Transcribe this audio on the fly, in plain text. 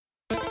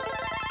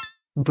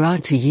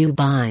Brought to you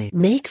by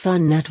Make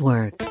Fun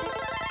Network.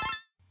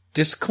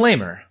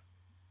 Disclaimer.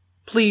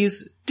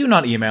 Please do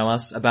not email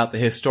us about the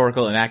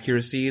historical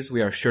inaccuracies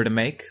we are sure to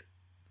make.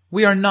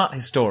 We are not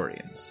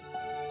historians.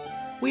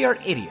 We are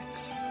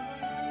idiots.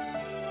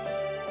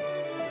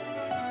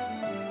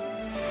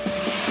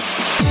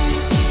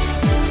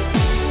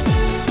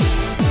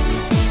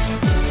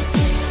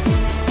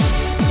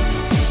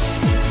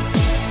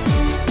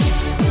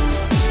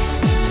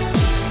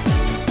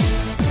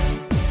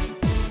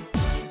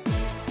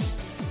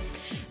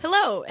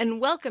 Hello, and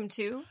welcome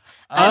to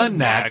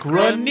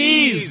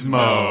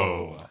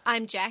Anachronismo.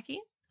 I'm Jackie.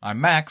 I'm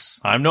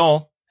Max. I'm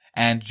Noel.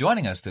 And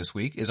joining us this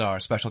week is our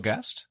special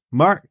guest,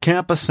 Mark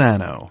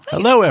Camposano.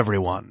 Hello,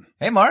 everyone.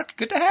 Hey Mark,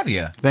 good to have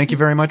you. Thank you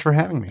very much for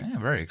having me. Yeah,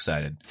 very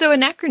excited. So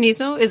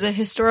Anachronismo is a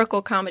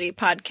historical comedy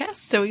podcast,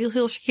 so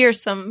you'll hear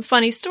some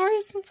funny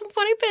stories and some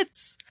funny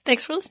bits.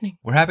 Thanks for listening.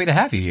 We're happy to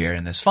have you here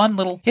in this fun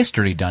little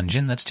history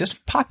dungeon that's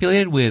just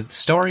populated with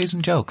stories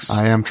and jokes.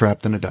 I am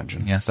trapped in a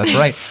dungeon. Yes, that's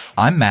right.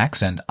 I'm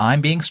Max, and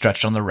I'm being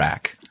stretched on the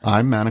rack.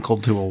 I'm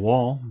manacled to a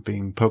wall,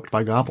 being poked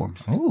by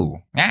goblins.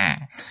 Ooh. Ah.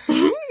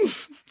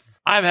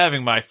 I'm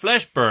having my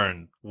flesh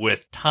burned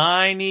with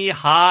tiny,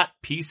 hot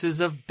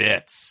pieces of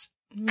bits.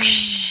 I'm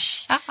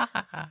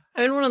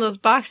in one of those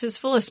boxes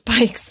full of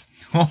spikes.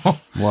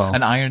 Wow.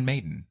 An Iron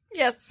Maiden.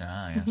 Yes.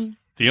 Ah, yes.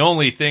 The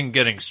only thing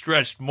getting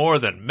stretched more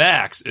than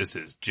Max is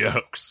his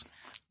jokes.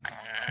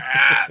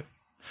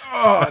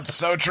 Oh, it's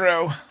so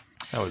true.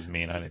 That was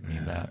mean. I didn't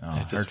mean that. Oh,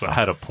 I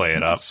had to play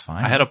it up. That's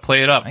fine. I had to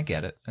play it up. I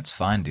get it. That's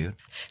fine, dude.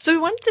 So we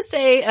wanted to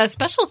say a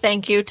special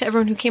thank you to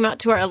everyone who came out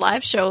to our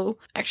live show.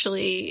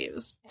 Actually, it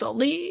was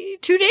only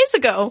 2 days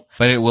ago.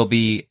 But it will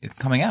be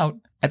coming out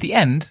at the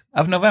end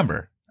of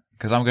November,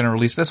 because I'm going to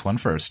release this one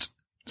first.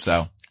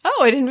 So, Oh,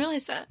 I didn't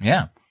realize that.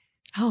 yeah.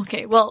 Oh,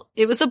 okay. Well,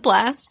 it was a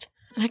blast.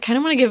 And I kind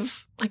of want to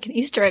give like an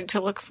Easter egg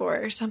to look for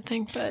or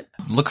something, but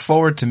Look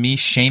forward to me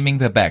shaming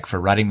Bebek for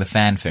writing the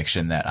fan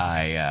fiction that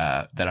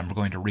I'm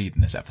going to read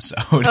in this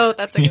episode. oh,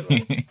 that's a good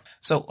one.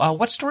 So,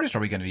 what stories are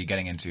we going to be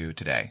getting into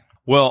today?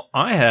 Well,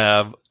 I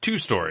have two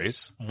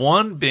stories.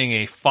 One being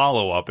a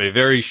follow-up, a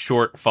very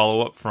short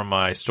follow-up from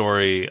my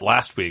story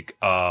last week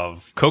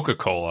of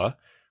Coca-Cola.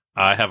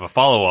 I have a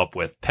follow-up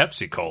with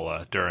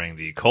Pepsi-Cola during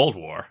the Cold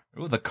War.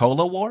 Ooh, the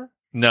Cola War?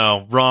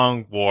 No,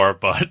 wrong war,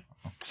 but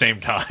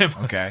same time.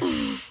 Okay.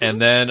 And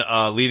then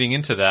leading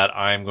into that,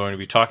 I'm going to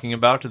be talking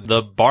about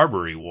the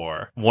Barbary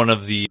War, one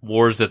of the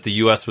wars that the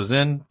U.S. was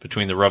in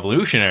between the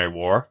Revolutionary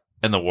War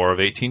and the War of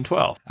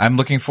 1812. I'm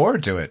looking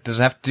forward to it. Does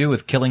it have to do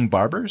with killing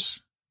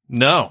barbers?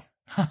 No,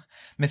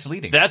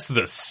 Misleading. that's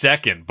the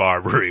second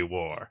Barbary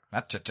War.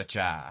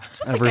 Cha-cha-cha.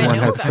 Everyone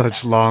know had about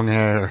such long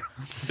hair.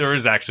 There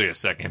is actually a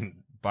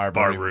second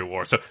Barbary Barbary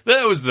War. So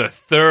that was the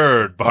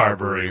third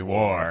Barbary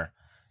War.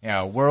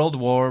 Yeah, World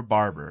War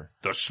Barber.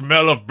 The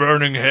smell of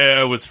burning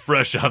hair was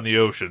fresh on the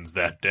oceans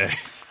that day.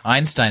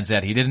 Einstein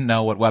said he didn't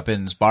know what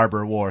weapons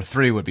Barber War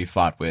 3 would be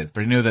fought with,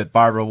 but he knew that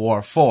Barber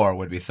War 4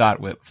 would be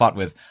fought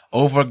with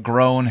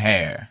overgrown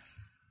hair.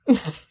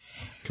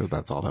 Because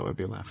that's all that would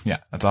be left. Yeah,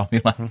 that's all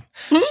we left.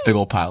 Just big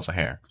old piles of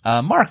hair.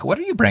 Mark, what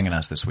are you bringing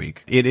us this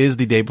week? It is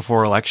the day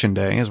before Election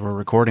Day as we're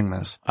recording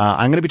this.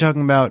 I'm going to be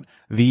talking about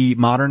the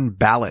modern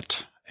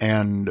ballot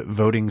and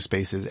voting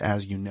spaces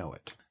as you know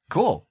it.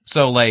 Cool.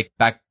 So, like,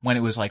 back when it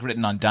was, like,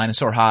 written on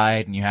dinosaur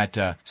hide and you had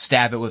to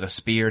stab it with a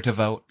spear to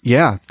vote?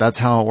 Yeah, that's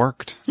how it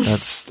worked.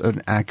 That's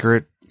an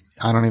accurate...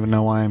 I don't even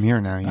know why I'm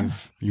here now.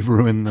 You've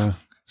ruined the...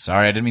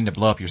 Sorry, I didn't mean to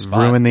blow up your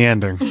spot. Ruined the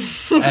ending.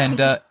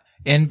 And,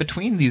 in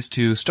between these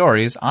two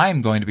stories,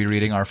 I'm going to be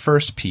reading our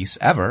first piece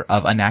ever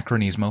of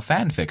Anachronismo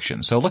fan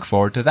fiction. So look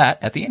forward to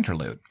that at the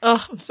interlude.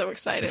 Oh, I'm so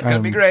excited. It's going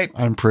to be great.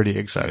 I'm pretty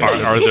excited.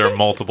 Are there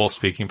multiple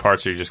speaking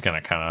parts, or are you just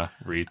going to kind of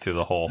read through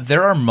the whole?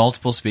 There are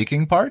multiple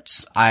speaking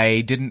parts.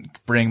 I didn't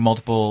bring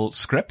multiple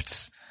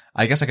scripts.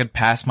 I guess I could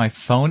pass my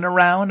phone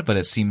around, but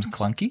it seems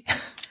clunky.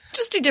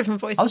 Just do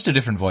different voices. I'll just do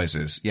different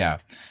voices. Yeah.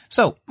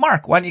 So,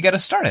 Mark, why don't you get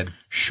us started?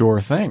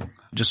 Sure thing.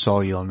 Just so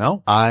you'll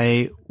know,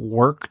 I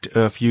worked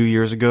a few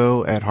years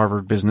ago at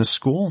Harvard Business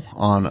School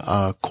on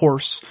a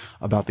course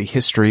about the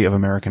history of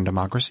American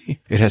democracy.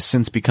 It has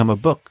since become a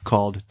book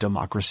called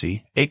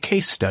Democracy, a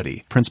Case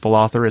Study. Principal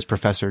author is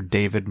Professor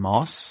David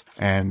Moss,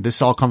 and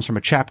this all comes from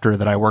a chapter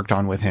that I worked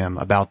on with him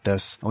about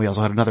this. We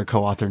also had another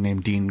co-author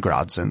named Dean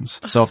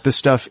Grodzins. So if this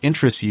stuff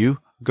interests you,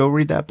 go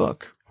read that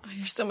book. Oh,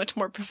 you're so much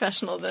more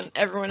professional than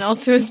everyone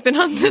else who has been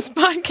on this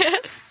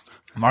podcast.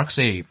 Mark's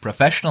a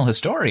professional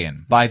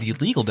historian by the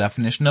legal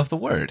definition of the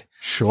word.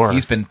 Sure.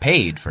 He's been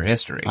paid for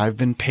history. I've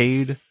been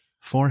paid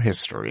for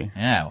history.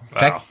 Yeah.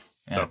 Wow.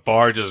 The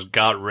bar just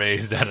got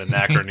raised at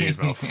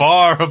Anachronismo,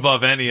 far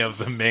above any of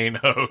the main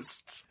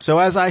hosts. So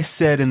as I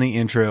said in the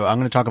intro, I'm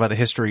going to talk about the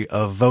history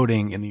of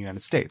voting in the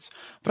United States.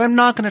 But I'm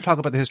not going to talk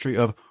about the history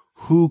of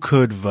who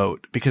could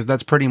vote, because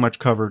that's pretty much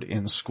covered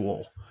in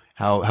school.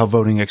 How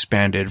voting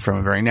expanded from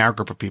a very narrow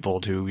group of people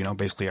to,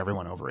 basically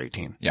everyone over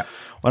 18. Yeah.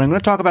 What I'm going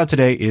to talk about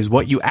today is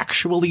what you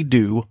actually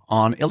do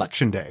on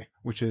Election Day,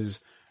 which is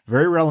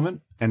very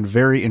relevant and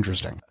very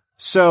interesting.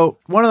 So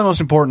one of the most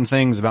important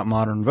things about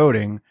modern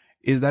voting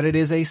is that it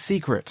is a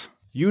secret.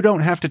 You don't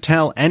have to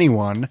tell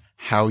anyone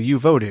how you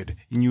voted,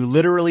 and you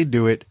literally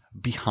do it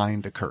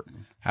behind a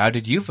curtain. How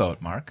did you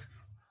vote, Mark?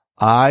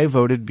 I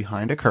voted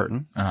behind a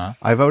curtain. Uh-huh.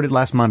 I voted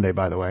last Monday,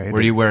 by the way.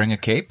 Were you wearing a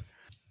cape?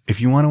 If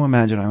you want to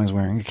imagine I was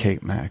wearing a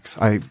cape, Max,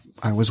 I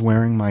was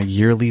wearing my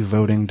yearly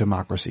voting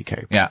democracy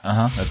cape. Yeah,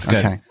 that's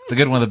good. Okay. It's a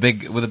good one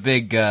with a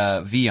big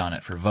V on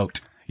it for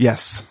vote.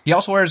 Yes, He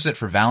also wears it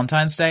for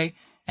Valentine's Day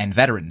and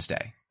Veterans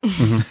Day.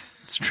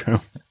 it's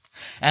true.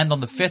 And on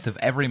the 5th of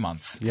every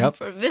month. Yep.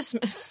 For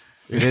Vistmas.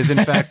 It is,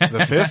 in fact, the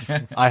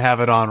 5th. I have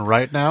it on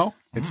right now.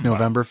 It's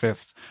November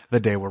 5th, the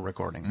day we're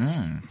recording this.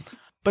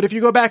 But if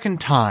you go back in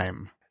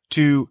time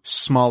to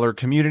smaller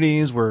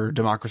communities where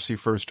democracy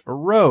first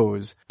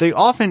arose, they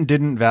often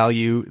didn't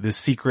value the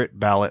secret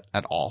ballot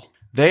at all.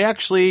 They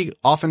actually,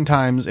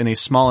 oftentimes in a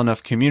small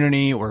enough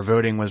community where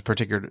voting was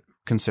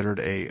considered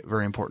a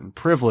very important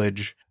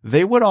privilege,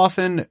 they would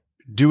often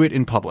do it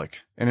in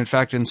public. And in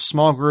fact, in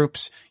small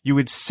groups, you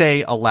would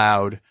say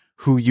aloud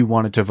who you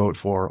wanted to vote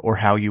for or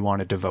how you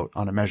wanted to vote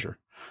on a measure.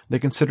 They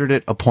considered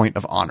it a point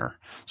of honor.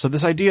 So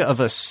this idea of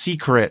a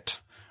secret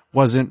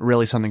wasn't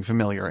really something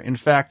familiar. In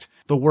fact,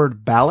 the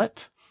word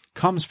ballot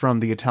comes from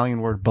the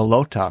Italian word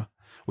ballotta,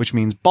 which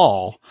means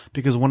ball,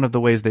 because one of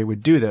the ways they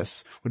would do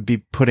this would be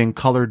putting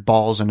colored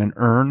balls in an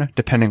urn,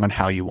 depending on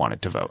how you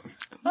wanted to vote.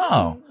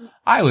 Oh,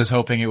 I was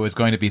hoping it was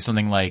going to be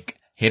something like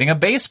hitting a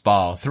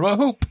baseball through a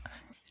hoop.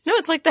 No,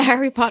 it's like the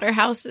Harry Potter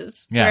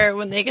houses, Yeah. where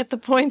when they get the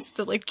points,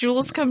 the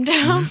jewels come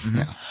down.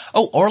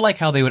 Oh, or like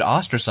how they would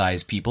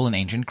ostracize people in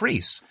ancient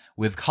Greece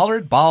with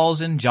colored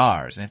balls in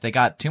jars. And if they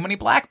got too many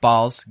black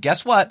balls,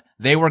 guess what?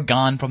 They were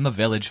gone from the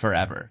village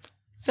forever.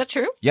 Is that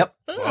true? Yep.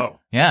 Whoa.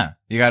 Yeah.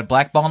 You got a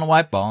black ball and a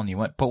white ball, and you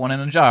put one in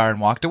a jar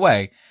and walked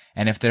away.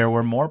 And if there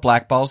were more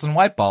black balls than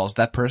white balls,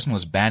 that person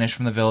was banished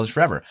from the village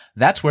forever.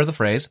 That's where the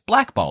phrase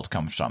blackballed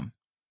comes from.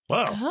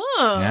 Wow.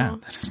 Oh. Yeah.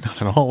 That is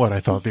not at all what I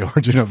thought the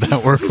origin of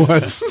that word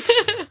was.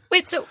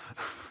 Wait, so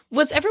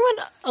was everyone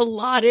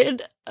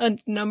allotted a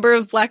number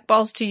of black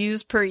balls to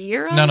use per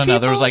year on No. There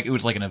people? was it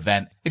was like an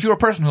event. If you were a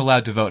person who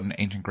allowed to vote in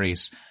ancient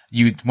Greece,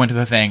 you went to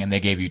the thing and they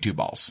gave you 2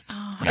 balls.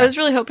 Oh, I was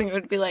really hoping it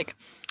would be like,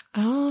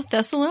 oh,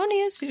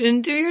 Thessalonians, you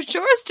didn't do your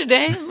chores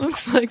today.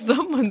 Looks like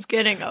someone's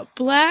getting a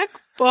black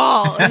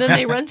ball. And then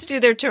they run to do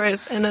their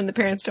chores, and then the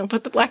parents don't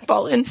put the black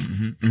ball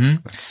in.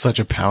 That's such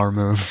a power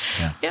move.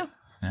 Yeah. Yeah.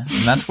 And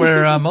that's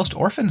where most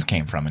orphans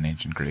came from in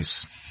ancient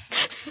Greece.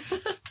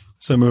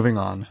 So moving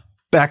on.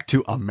 Back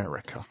to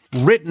America.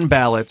 Written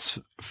ballots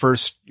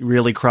first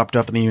really cropped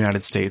up in the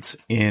United States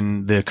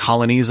in the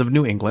colonies of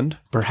New England,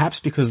 perhaps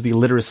because the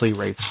literacy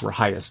rates were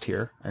highest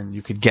here, and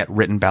you could get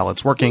written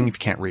ballots working. If you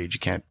can't read, you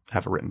can't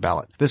have a written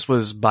ballot. This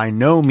was by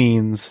no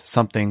means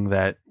something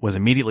that was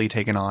immediately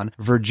taken on.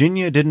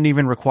 Virginia didn't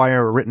even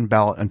require a written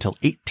ballot until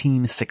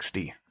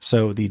 1860.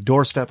 So the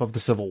doorstep of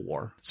the Civil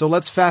War. So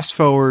let's fast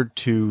forward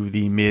to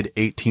the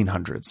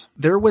mid-1800s.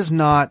 There was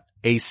not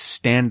a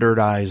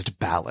standardized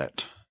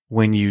ballot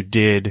when you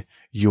did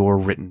your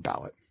written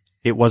ballot.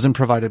 It wasn't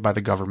provided by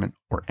the government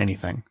or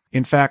anything.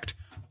 In fact,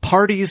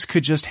 parties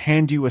could just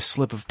hand you a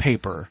slip of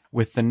paper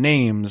with the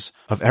names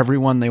of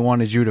everyone they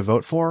wanted you to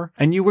vote for,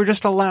 and you were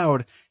just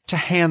allowed to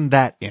hand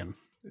that in.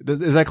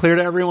 Is that clear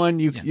to everyone?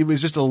 It was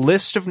just a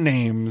list of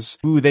names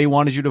who they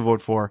wanted you to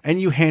vote for,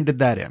 and you handed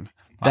that in.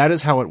 That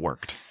is how it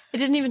worked. It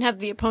didn't even have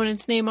the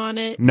opponent's name on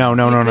it.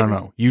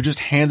 No. You just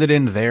handed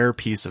in their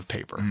piece of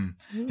paper.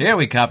 Here,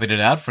 we copied it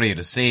out for you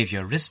to save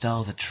your wrist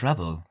all the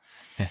trouble.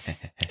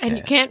 And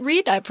you can't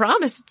read, I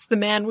promise. It's the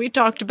man we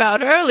talked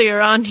about earlier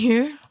on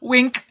here.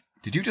 Wink.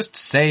 Did you just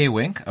say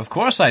wink? Of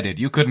course I did.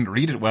 You couldn't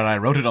read it where I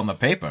wrote it on the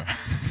paper.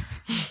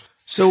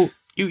 So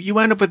you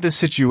end up with this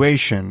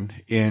situation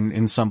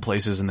in some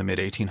places in the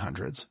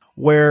mid-1800s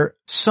where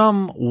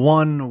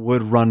someone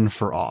would run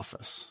for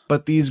office,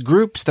 but these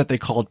groups that they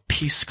called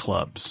peace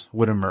clubs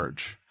would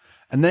emerge.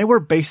 And they were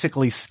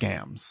basically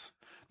scams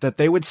that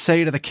they would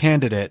say to the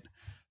candidate,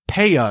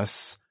 pay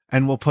us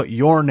and we'll put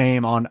your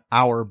name on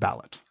our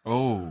ballot.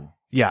 Oh.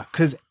 Yeah,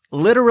 because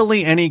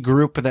literally any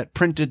group that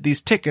printed these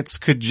tickets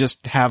could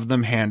just have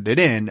them handed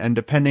in, and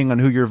depending on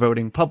who your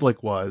voting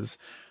public was,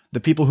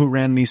 the people who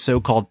ran these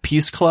so-called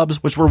peace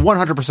clubs, which were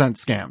 100%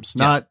 scams,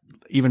 not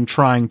even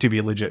trying to be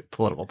legit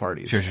political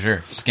parties. Sure.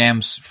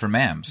 Scams for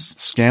mams.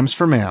 Scams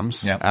for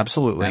mams. Yep.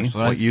 Absolutely. That's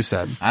What you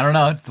said. I don't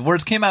know. The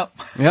words came out.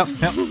 Yep.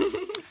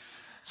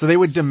 So they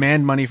would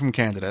demand money from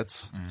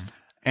candidates.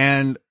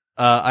 And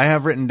I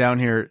have written down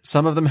here,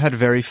 some of them had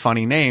very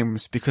funny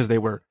names because they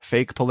were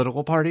fake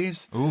political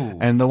parties. Ooh.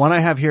 And the one I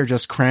have here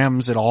just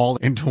crams it all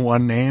into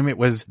one name. It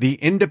was the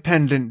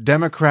Independent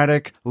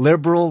Democratic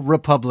Liberal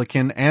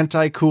Republican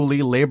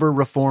Anti-Coolie Labor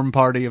Reform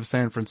Party of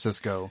San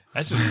Francisco.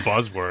 That's just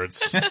buzzwords.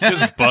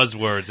 Just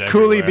buzzwords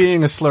everywhere. Coolie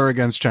being a slur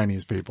against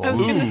Chinese people. I was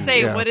going to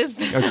say, Yeah. what is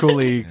that? A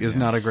coolie is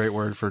not a great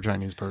word for a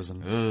Chinese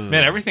person.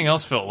 Man, everything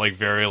else felt like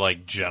very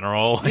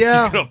general. Like,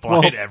 Yeah. you could apply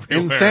Well, it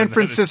everywhere. in San and then it's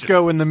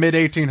Francisco just- in the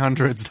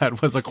mid-1800s, that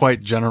was a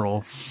quite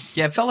general.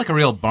 Yeah, it felt like a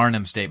real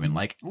Barnum statement.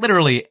 Like,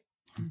 literally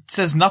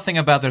says nothing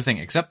about their thing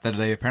except that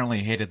they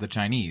apparently hated the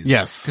Chinese.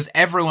 Yes. Because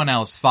everyone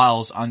else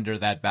falls under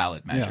that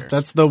ballot measure. Yeah,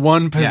 that's the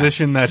one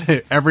position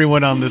that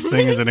everyone on this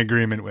thing is in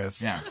agreement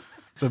with. Yeah.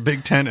 It's a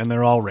big tent and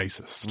they're all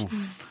racist.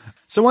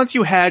 So once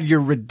you had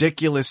your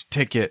ridiculous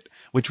ticket,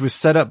 which was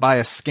set up by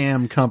a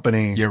scam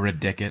company. You're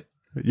ridiculous.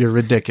 You're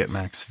ridiculous,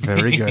 Max.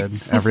 Very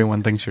good.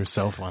 Everyone thinks you're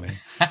so funny.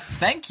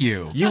 Thank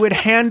you. You would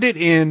hand it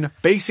in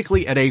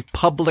basically at a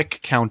public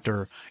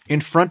counter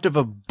in front of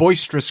a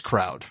boisterous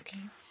crowd. Okay.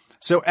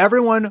 So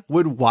everyone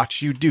would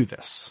watch you do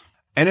this.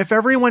 And if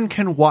everyone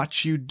can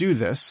watch you do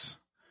this,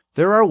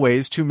 there are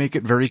ways to make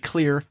it very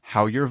clear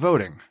how you're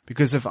voting.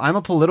 Because if I'm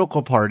a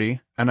political party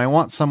and I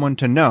want someone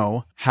to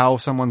know how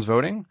someone's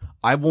voting,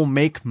 I will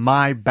make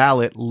my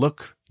ballot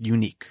look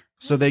unique.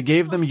 So they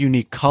gave them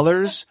unique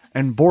colors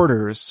and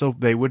borders so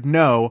they would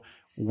know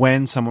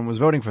when someone was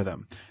voting for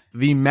them.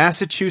 The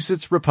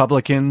Massachusetts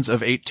Republicans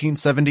of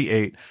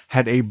 1878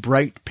 had a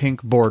bright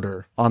pink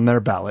border on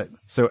their ballot.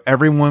 So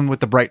everyone with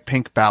the bright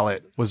pink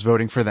ballot was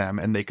voting for them,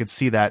 and they could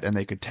see that and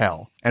they could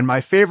tell. And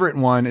my favorite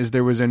one is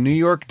there was a New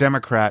York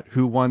Democrat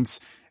who once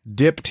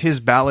dipped his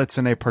ballots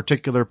in a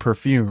particular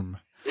perfume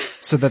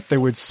so that they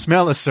would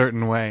smell a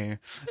certain way,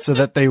 so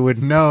that they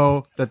would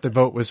know that the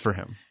vote was for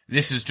him.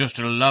 This is just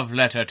a love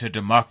letter to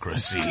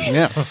democracy.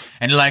 Yes.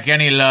 And like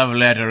any love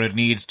letter, it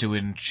needs to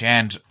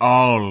enchant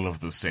all of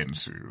the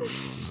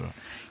senses.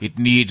 It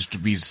needs to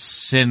be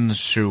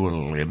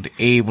sensual and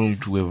able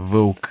to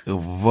evoke a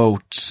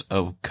vote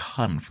of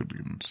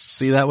confidence.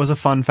 See, that was a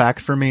fun fact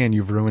for me, and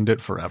you've ruined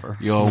it forever.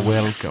 You're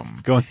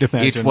welcome. Going to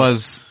imagine. It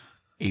was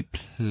a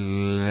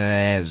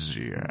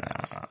pleasure.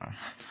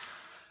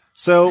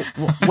 So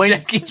when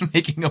Jackie's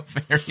making a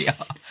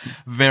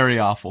very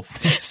awful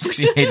face.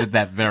 She hated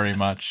that very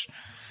much.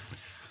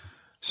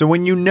 So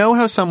when you know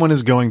how someone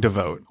is going to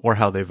vote or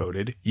how they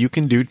voted, you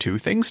can do two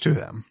things to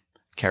them.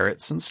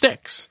 Carrots and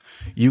sticks.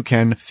 You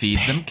can Feed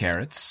them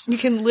carrots. You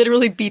can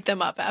literally beat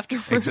them up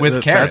afterwards.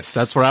 With carrots.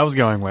 That's where I was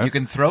going with. You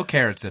can throw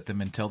carrots at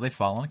them until they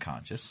fall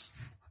unconscious.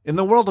 In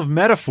the world of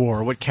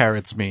metaphor, what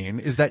carrots mean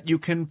is that you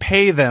can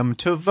pay them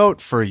to vote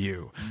for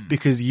you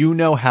because you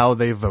know how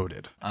they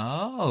voted.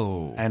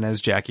 Oh. And as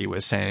Jackie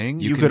was saying,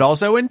 you can- could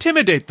also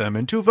intimidate them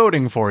into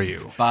voting for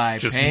you. By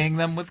Just- paying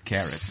them with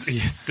carrots. You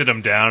sit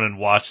them down and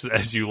watch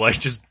as you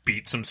just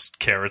beat some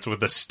carrots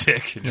with a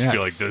stick and just be Yes.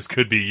 like, this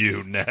could be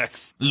you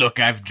next. Look,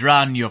 I've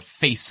drawn your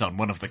face on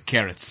one of the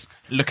carrots.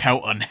 Look how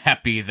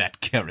unhappy that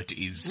carrot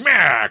is.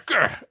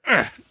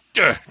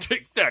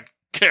 Take that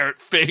carrot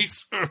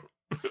face.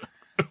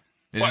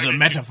 This is a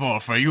metaphor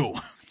for you.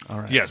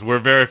 Yes, we're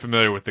very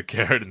familiar with the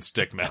carrot and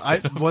stick method.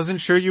 I wasn't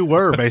sure you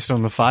were based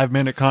on the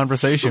 5-minute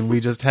conversation we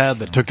just had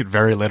that took it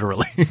very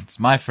literally. It's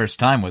my first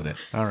time with it.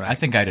 All right. I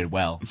think I did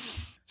well.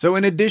 So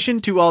in addition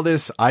to all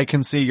this I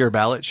can see your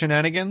ballot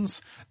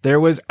shenanigans,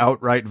 there was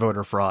outright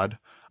voter fraud.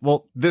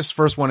 Well, this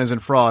first one isn't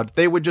fraud.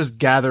 They would just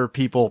gather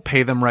people,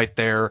 pay them right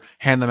there,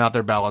 hand them out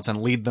their ballots,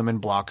 and lead them in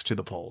blocks to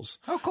the polls.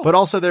 Oh, cool. But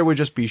also there would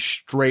just be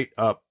straight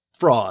up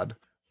fraud.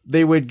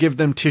 They would give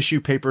them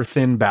tissue paper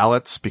thin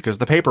ballots because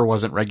the paper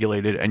wasn't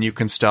regulated and you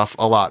can stuff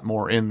a lot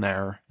more in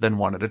there than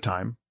one at a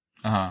time.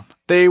 Uh-huh.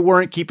 They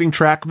weren't keeping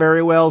track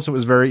very well, so it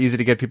was very easy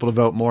to get people to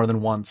vote more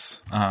than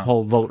once. Uh-huh.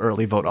 Whole vote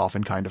early, vote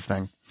often kind of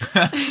thing.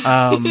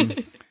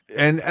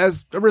 And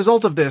as a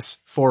result of this,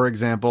 for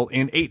example,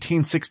 in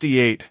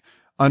 1868,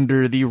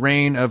 under the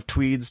reign of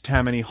Tweed's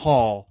Tammany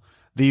Hall,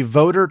 the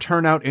voter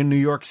turnout in New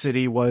York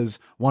City was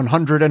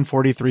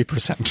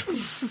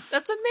 143%.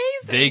 That's amazing.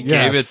 They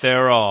Yes. gave it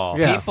their all.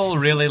 Yeah. People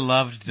really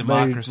loved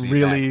democracy They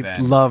really back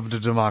then.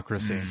 loved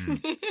democracy.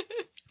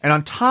 And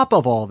on top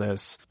of all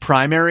this,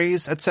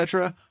 primaries,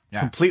 etc., Yeah.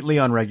 completely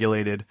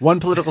unregulated. One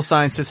political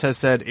scientist has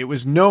said it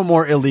was no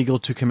more illegal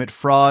to commit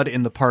fraud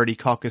in the party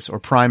caucus or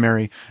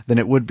primary than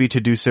it would be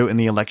to do so in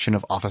the election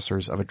of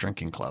officers of a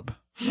drinking club.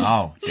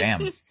 Oh,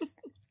 damn.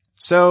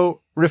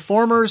 So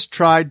reformers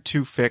tried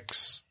to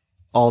fix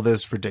all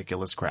this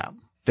ridiculous crap.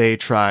 They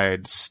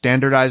tried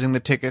standardizing the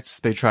tickets,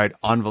 they tried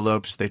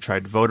envelopes, they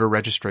tried voter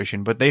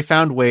registration, but they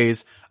found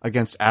ways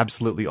against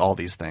absolutely all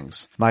these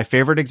things. My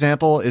favorite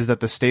example is that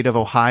the state of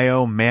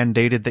Ohio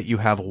mandated that you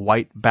have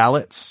white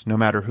ballots. No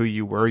matter who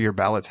you were, your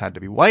ballots had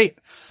to be white.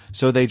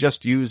 So they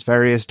just used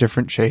various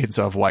different shades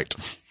of white.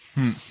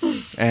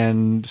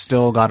 And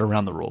still got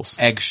around the rules.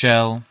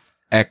 Eggshell,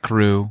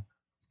 ecru,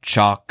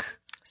 chalk.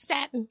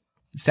 Satin.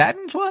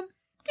 Satin's one?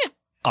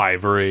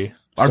 Ivory.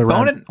 Are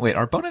Surround-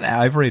 bone and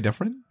ivory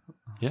different?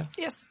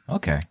 Yes.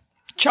 Okay.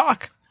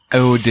 Chalk.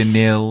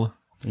 Odinil,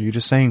 Are you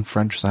just saying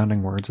French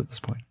sounding words at this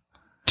point?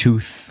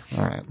 tooth,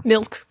 All right.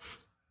 Milk.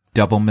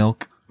 double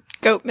milk,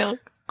 Goat milk.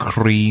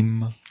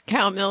 cream,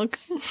 Cow milk.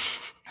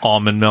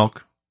 Almond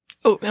milk.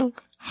 Oat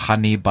milk.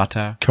 honey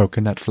butter,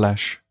 Coconut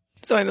flesh.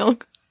 Soy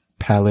milk.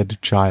 Pallid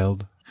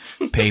child.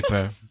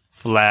 paper,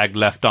 Flag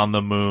left on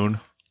the moon.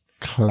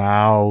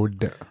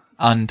 Cloud.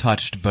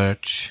 untouched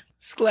birch,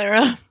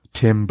 Sclera.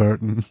 Tim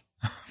Burton.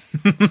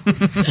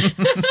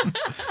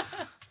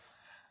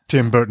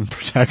 Tim Burton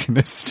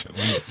protagonist.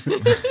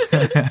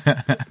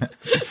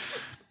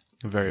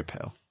 Very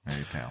pale.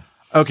 very pale.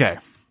 Okay.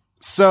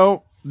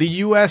 So, the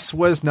US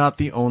was not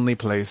the only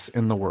place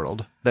in the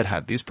world that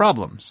had these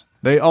problems.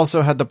 They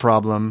also had the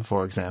problem,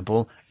 for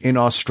example, in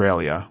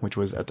Australia, which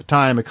was at the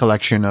time a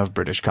collection of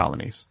British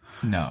colonies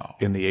No.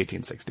 in the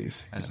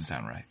 1860s. That doesn't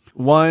sound right.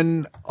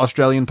 One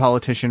Australian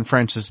politician,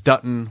 Francis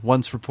Dutton,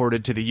 once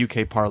reported to the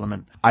UK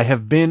Parliament, "I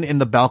have been in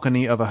the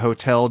balcony of a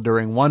hotel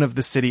during one of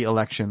the city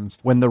elections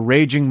when the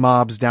raging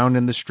mobs down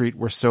in the street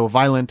were so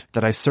violent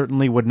that I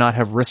certainly would not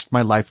have risked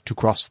my life to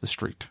cross the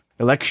street."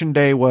 Election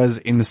day was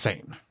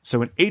insane.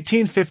 So in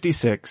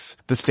 1856,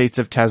 the states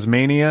of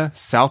Tasmania,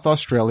 South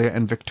Australia,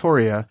 and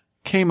Victoria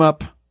came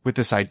up with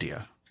this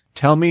idea.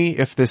 Tell me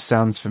if this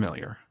sounds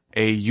familiar.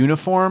 A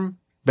uniform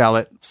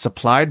ballot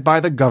supplied by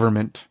the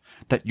government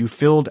that you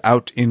filled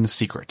out in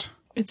secret.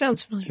 It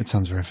sounds familiar. It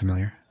sounds very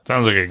familiar.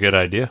 Sounds like a good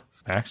idea,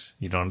 Max.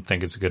 You don't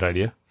think it's a good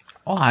idea?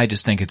 Well, I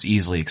just think it's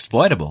easily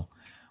exploitable.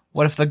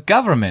 What if the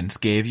government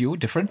gave you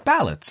different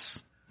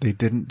ballots? They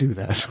didn't do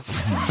that.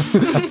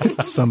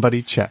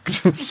 Somebody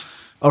checked.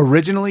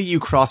 Originally, you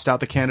crossed out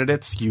the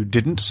candidates you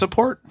didn't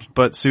support,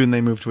 but soon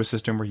they moved to a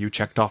system where you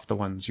checked off the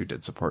ones you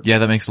did support. Yeah,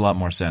 that makes a lot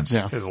more sense.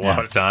 Yeah. There's a lot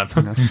of time.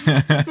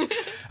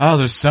 Oh,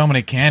 there's so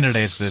many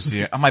candidates this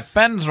year. Oh, my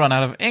pen's run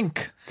out of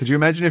ink. Could you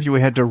imagine if you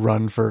had to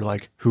run for,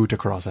 like, who to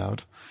cross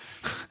out?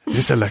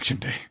 This election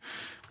day.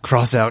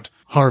 Cross out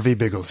Harvey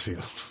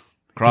Bigglesfield.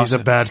 He's a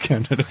bad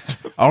candidate.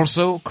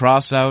 Also,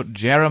 cross out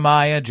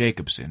Jeremiah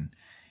Jacobson.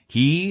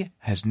 He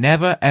has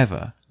never,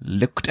 ever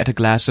looked at a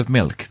glass of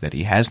milk that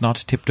he has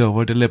not tipped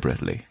over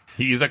deliberately.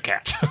 He's a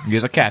cat. He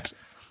is a cat.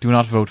 Do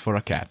not vote for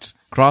a cat.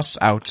 Cross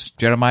out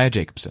Jeremiah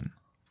Jacobson.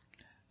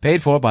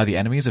 Paid for by the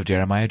enemies of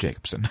Jeremiah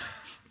Jacobson.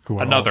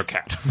 Another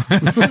cat.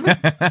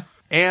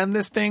 And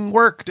this thing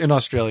worked in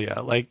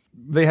Australia. Like,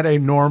 they had a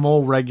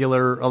normal,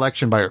 regular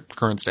election by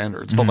current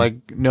standards, but like,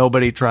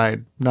 nobody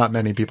tried, not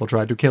many people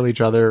tried to kill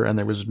each other, and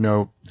there was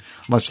no,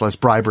 much less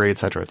bribery, et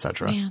cetera, et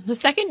cetera. Man, the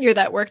second year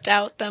that worked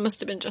out, that must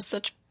have been just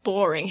such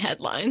boring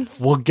headlines.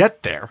 We'll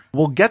get there.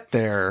 We'll get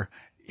there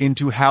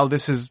into how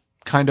this has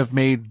kind of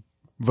made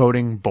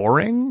voting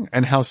boring,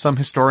 and how some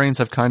historians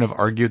have kind of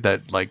argued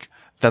that, like,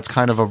 that's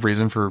kind of a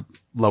reason for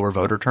lower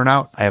voter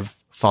turnout. I have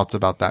thoughts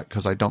about that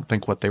because I don't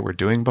think what they were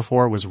doing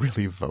before was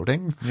really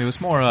voting. It was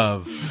more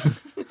of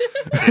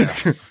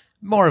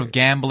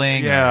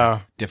gambling,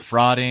 Yeah.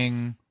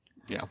 defrauding,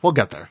 Yeah, we'll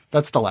get there.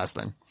 That's the last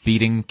thing.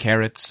 beating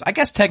carrots. I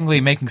guess technically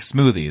making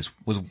smoothies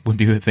would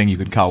be the thing you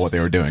could call what they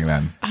were doing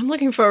then. I'm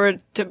looking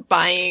forward to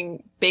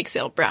buying bake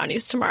sale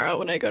brownies tomorrow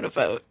when I go to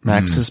vote.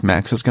 Max is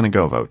going to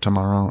go vote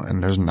tomorrow,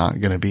 and there's not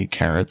going to be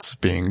carrots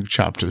being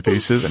chopped to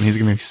pieces, and he's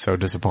going to be so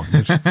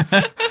disappointed.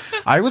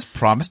 I was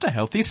promised a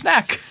healthy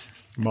snack.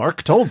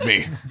 Mark told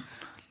me.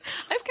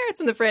 I have carrots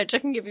in the fridge. I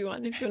can give you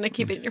one if you want to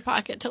keep it in your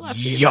pocket till after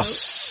you vote.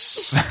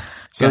 Yes.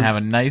 So have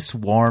a nice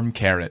warm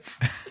carrot.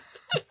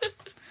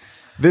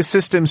 This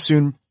system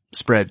soon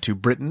spread to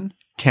Britain,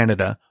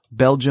 Canada,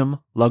 Belgium,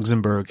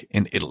 Luxembourg,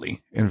 and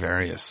Italy in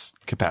various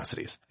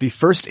capacities. The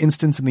first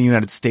instance in the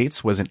United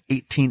States was in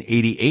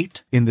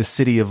 1888 in the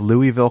city of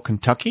Louisville,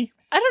 Kentucky.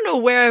 I don't know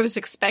where I was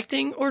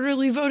expecting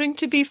orderly voting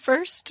to be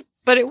first,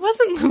 but it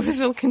wasn't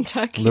Louisville,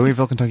 Kentucky.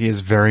 Louisville, Kentucky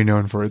is very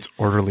known for its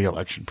orderly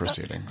election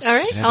proceedings. All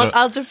right,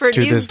 I'll defer to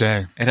To you, this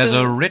day. It has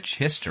a rich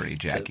history,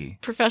 Jackie.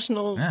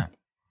 professional Yeah.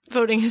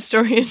 voting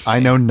historian. I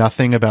know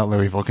nothing about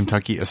Louisville,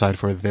 Kentucky aside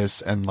for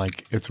this, and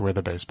like it's where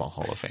the Baseball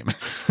Hall of Fame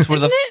is. Where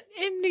the Isn't it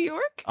in New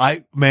York?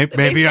 Maybe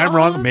Baseball I'm Hall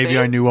wrong. of Maybe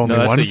Fame? I knew only No,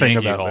 that's one the thing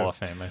Yankee about Hall it. of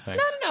Fame, I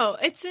think. No,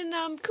 it's in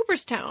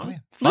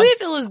Cooperstown. Fun.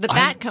 Louisville is the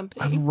bat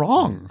company. I'm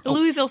wrong. The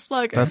Louisville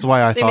Slugger. That's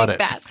why I They thought make it.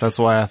 bats. That's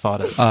why I thought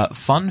it.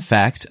 Fun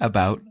fact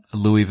about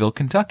Louisville,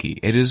 Kentucky.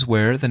 It is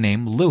where the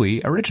name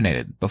Louis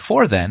originated.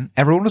 Before then,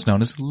 everyone was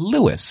known as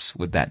Louis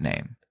with that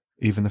name.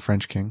 Even the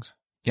French kings.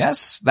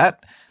 Yes,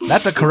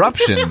 that's a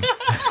corruption.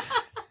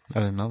 I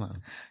didn't know that.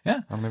 Yeah.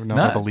 I don't even know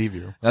No. if I believe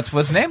you. That's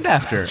what it's named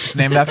after. It's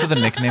named after the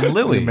nickname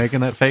Louis. You're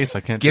making that face. I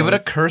can't Give it tell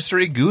a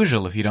cursory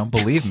Google if you don't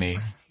believe me.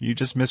 You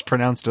just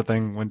mispronounced a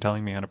thing when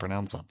telling me how to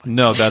pronounce something.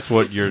 No, that's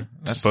what you're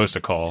supposed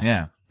to call.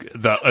 Yeah.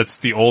 It's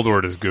the old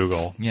word is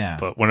Google. Yeah.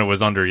 But when it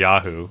was under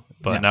Yahoo,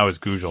 but Yeah. now it's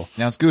Google.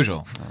 Now it's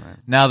Google.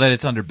 Now that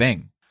it's under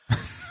Bing.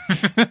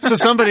 So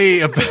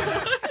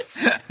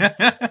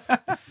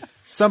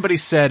somebody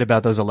said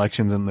about those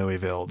elections in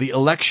Louisville, the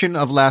election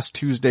of last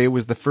Tuesday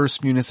was the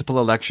first municipal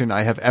election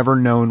I have ever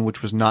known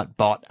which was not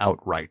bought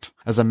outright.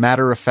 As a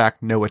matter of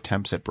fact, no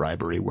attempts at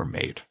bribery were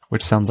made.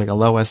 Which sounds like a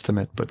low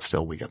estimate, but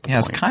still we get the Yeah,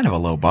 it's point. kind of a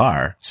low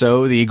bar.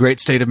 So the great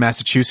state of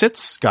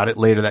Massachusetts got it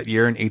later that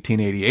year in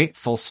 1888.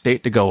 Full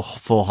state to go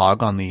full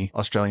hog on the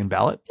Australian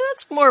ballot.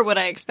 That's more what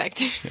I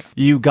expected.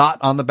 You got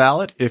on the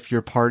ballot if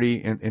your party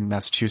in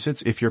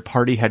Massachusetts, if your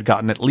party had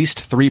gotten at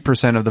least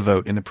 3% of the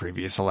vote in the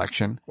previous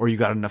election, or you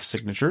got enough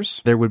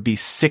signatures, there would be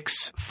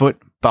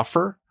 6-foot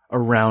buffer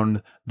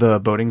around the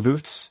voting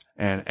booths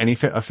and any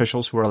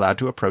officials who were allowed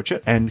to approach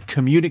it, and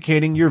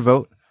communicating your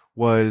vote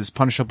was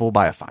punishable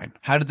by a fine.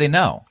 How did they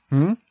know?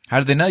 How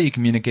did they know you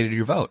communicated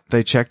your vote?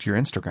 They checked your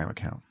Instagram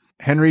account.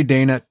 Henry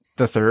Dana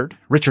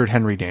Richard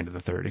Henry Dana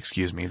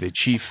III, the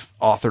chief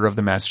author of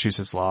the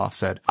Massachusetts law,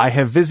 said, "I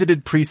have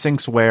visited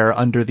precincts where,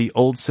 under the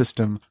old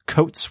system,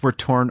 coats were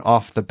torn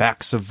off the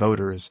backs of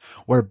voters,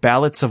 where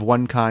ballots of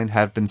one kind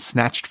have been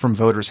snatched from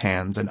voters'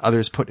 hands and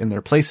others put in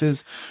their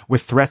places,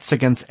 with threats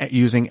against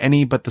using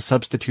any but the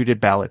substituted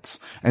ballots,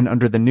 and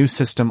under the new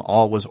system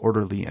all was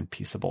orderly and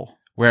peaceable."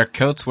 Where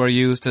coats were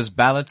used as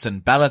ballots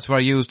and ballots were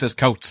used as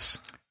coats.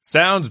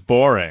 Sounds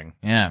boring.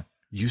 Yeah.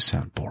 You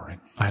sound boring.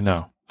 I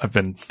know. I've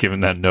been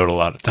given that note a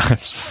lot of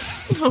times.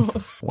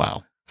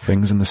 Wow.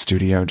 Things in the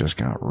studio just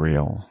got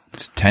real.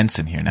 It's tense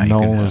in here now.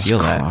 Noel You can is feel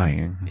that.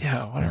 crying.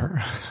 Yeah,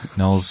 whatever.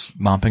 Noel's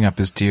mopping up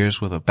his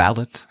tears with a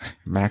ballot.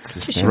 Max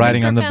is Tissue standing.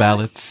 Writing on the paper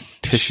ballot.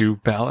 Tissue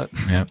ballot.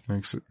 Yep.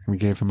 We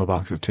gave him a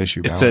box of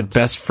tissue It ballots. said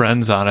best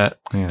friends on it.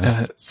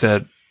 Yeah. It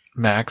said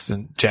Max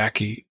and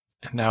Jackie,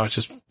 and now it's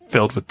just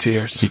filled with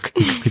tears. He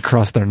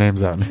crossed their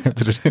names out and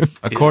handed it in.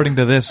 According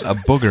to this, a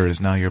booger is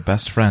now your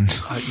best friend.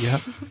 Yeah.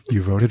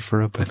 You voted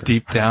for a booger.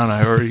 Deep down,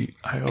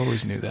 I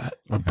always knew that.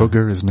 A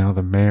booger is now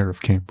the mayor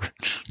of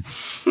Cambridge.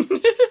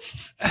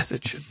 As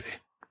it should be.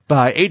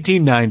 By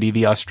 1890,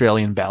 the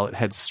Australian ballot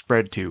had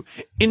spread to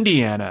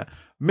Indiana,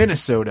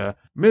 Minnesota,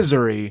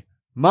 Missouri,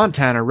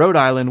 Montana, Rhode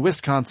Island,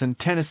 Wisconsin,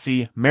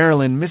 Tennessee,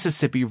 Maryland,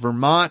 Mississippi,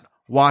 Vermont,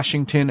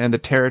 Washington, and the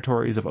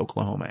territories of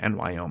Oklahoma and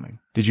Wyoming.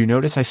 Did you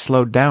notice I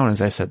slowed down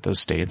as I said those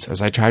states,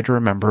 as I tried to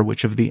remember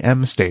which of the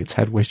M states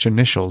had which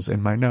initials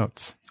in my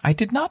notes? I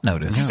did not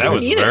notice. That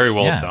was Neither. very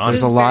well Yeah. done.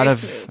 There's was a lot very of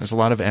smooth. there's a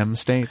lot of M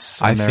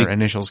states, I and their fig-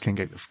 initials can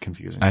get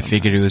confusing. I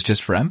figured it sometimes. was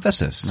just for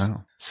emphasis.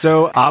 No.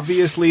 So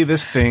obviously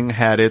this thing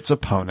had its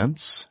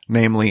opponents,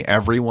 namely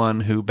everyone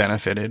who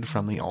benefited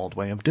from the old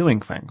way of doing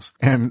things.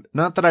 And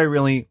not that I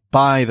really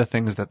buy the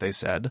things that they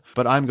said,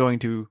 but I'm going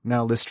to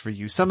now list for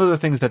you some of the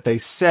things that they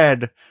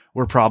said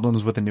were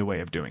problems with the new way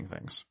of doing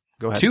things.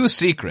 Go ahead. Too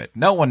secret.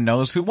 No one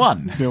knows who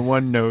won. No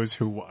one knows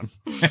who won.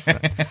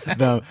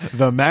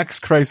 The Max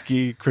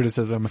Kreisky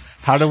criticism.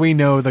 How do we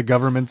know the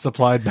government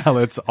supplied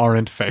ballots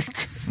aren't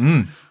fake?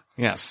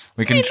 Yes,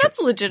 We I can. mean, that's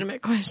a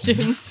legitimate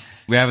question.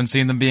 We haven't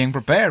seen them being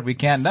prepared. We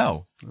can't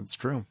know. that's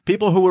true.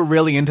 People who were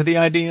really into the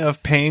idea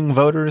of paying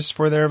voters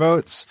for their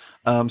votes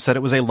said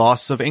it was a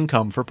loss of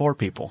income for poor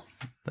people.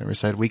 They were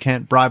said, we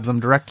can't bribe them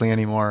directly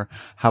anymore.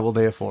 How will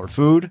they afford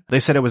food? They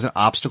said it was an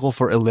obstacle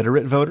for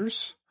illiterate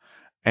voters.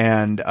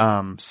 And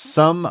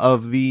some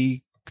of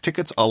the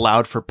tickets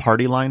allowed for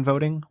party line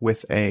voting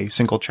with a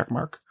single check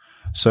mark.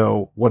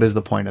 So what is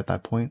the point at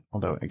that point?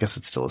 Although I guess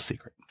it's still a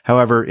secret.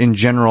 However, in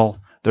general,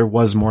 there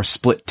was more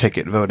split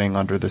ticket voting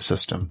under the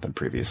system than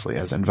previously,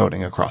 as in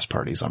voting across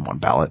parties on one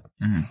ballot.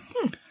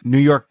 New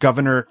York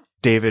Governor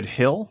David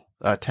Hill,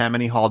 a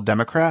Tammany Hall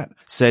Democrat,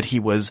 said he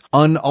was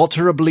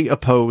unalterably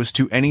opposed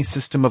to any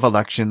system of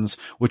elections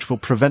which will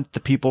prevent the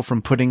people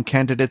from putting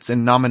candidates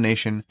in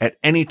nomination at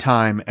any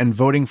time and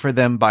voting for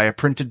them by a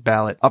printed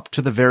ballot up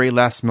to the very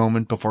last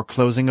moment before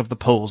closing of the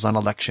polls on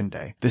election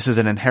day. This is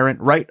an inherent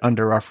right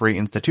under our free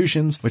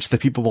institutions, which the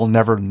people will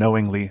never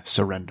knowingly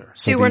surrender.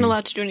 So you weren't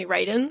allowed to do any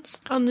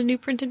write-ins on the new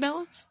printed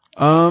ballots?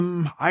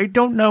 I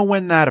don't know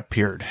when that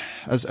appeared.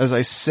 As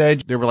I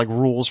said, there were like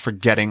rules for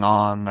getting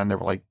on, and they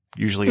were like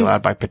usually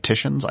allowed by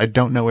petitions. I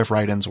don't know if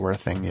write-ins were a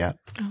thing yet.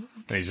 And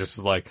he's just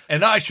like,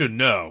 and I should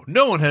know.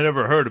 No one had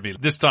ever heard of me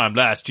this time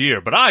last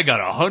year, but I got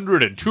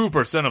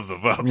 102% of the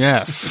vote.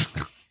 Yes.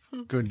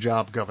 Good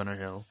job, Governor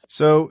Hill.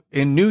 So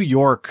in New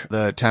York,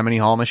 the Tammany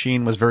Hall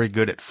machine was very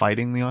good at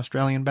fighting the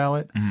Australian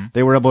ballot.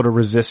 They were able to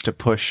resist a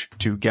push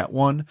to get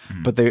one,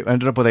 but they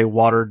ended up with a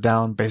watered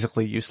down,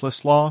 basically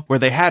useless law where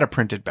they had a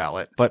printed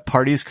ballot, but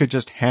parties could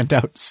just hand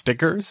out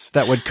stickers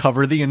that would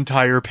cover the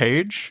entire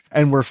page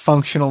and were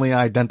functionally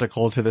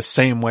identical to the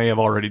same way of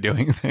already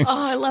doing things. Oh,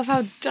 I love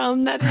how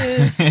dumb that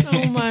is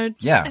so much.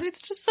 Yeah. And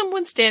it's just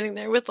someone standing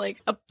there with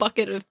like a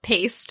bucket of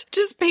paste,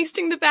 just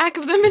pasting the back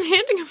of them and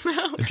handing them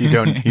out If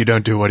you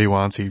don't do what he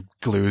wants, he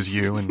glues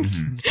you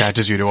and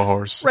attaches you to a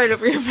horse. right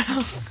over your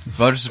mouth.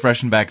 Voter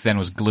suppression back then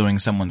was gluing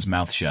someone's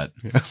mouth shut.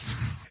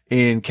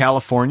 In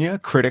California,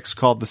 critics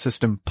called the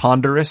system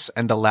ponderous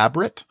and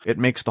elaborate. It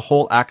makes the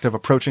whole act of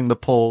approaching the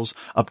polls,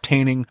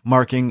 obtaining,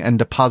 marking, and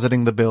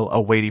depositing the bill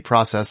a weighty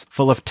process,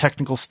 full of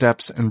technical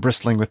steps and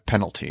bristling with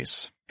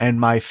penalties. And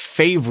my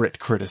favorite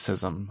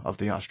criticism of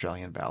the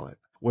Australian ballot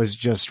was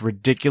just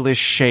ridiculous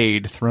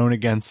shade thrown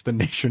against the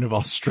nation of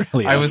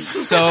Australia. I was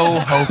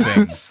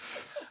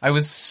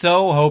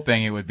so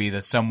hoping it would be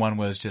that someone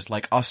was just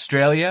like,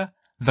 Australia,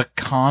 the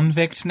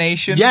convict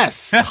nation?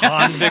 Yes!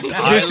 Convict This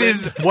Island.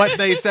 is what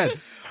they said.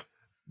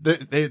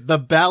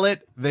 The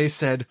ballot, they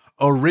said,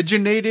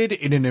 originated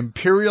in an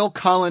imperial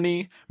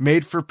colony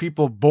made for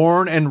people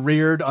born and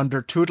reared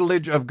under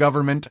tutelage of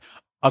government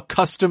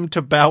accustomed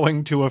to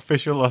bowing to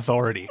official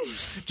authority.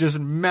 Just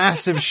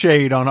massive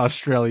shade on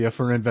Australia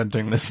for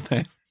inventing this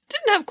thing.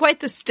 Didn't have quite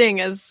the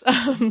sting as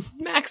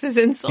Max's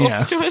insults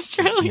Yeah. to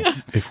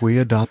Australia. If we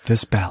adopt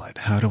this ballot,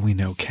 how do we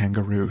know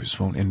kangaroos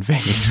won't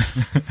invade?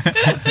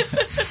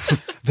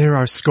 there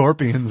are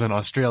scorpions in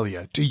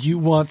Australia. Do you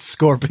want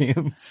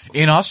scorpions?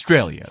 In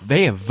Australia,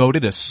 they have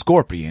voted a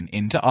scorpion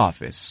into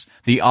office.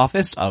 The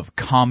office of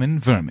common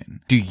vermin.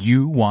 Do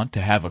you want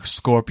to have a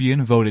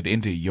scorpion voted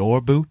into your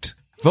boot?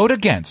 Vote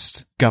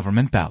against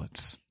government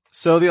ballots.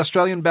 So the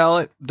Australian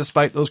ballot,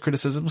 despite those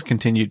criticisms,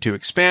 continued to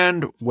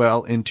expand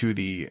well into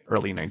the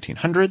early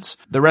 1900s.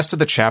 The rest of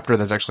the chapter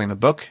that's actually in the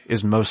book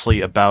is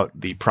mostly about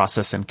the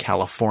process in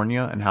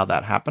California and how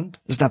that happened.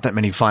 There's not that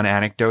many fun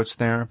anecdotes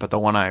there, but the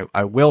one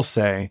I will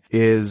say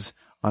is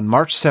on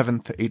March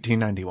 7th,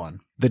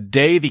 1891. The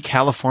day the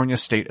California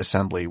State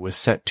Assembly was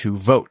set to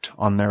vote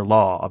on their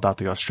law about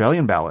the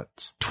Australian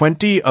ballots,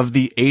 20 of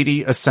the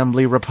 80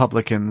 Assembly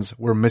Republicans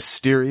were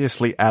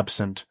mysteriously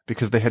absent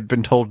because they had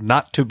been told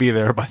not to be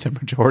there by the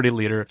majority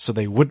leader so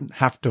they wouldn't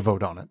have to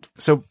vote on it.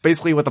 So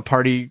basically what the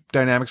party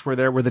dynamics were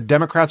there were the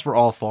Democrats were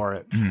all for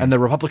it, and the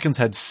Republicans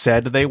had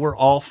said they were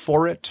all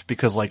for it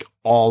because like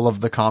all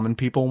of the common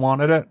people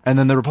wanted it, and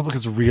then the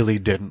Republicans really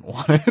didn't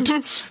want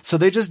it. So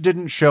they just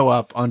didn't show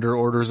up under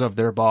orders of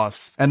their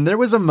boss. And there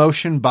was a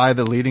motion by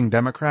the leading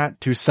Democrat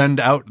to send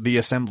out the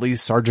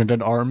Assembly's sergeant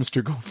at arms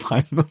to go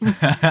find them.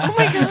 Oh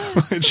my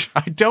god. Which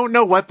I don't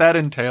know what that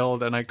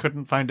entailed, and I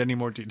couldn't find any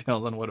more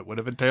details on what it would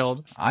have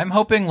entailed. I'm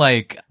hoping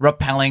like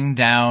rappelling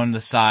down the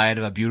side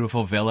of a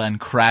beautiful villa and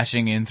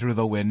crashing in through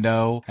the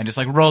window and just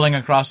like rolling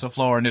across the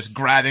floor and just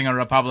grabbing a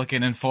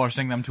Republican and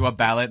forcing them to a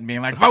ballot and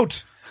being like,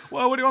 vote!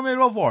 Well, what do you want me to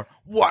vote for?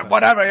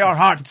 Whatever your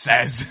heart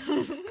says.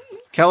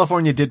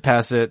 California did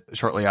pass it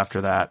shortly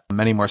after that.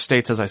 Many more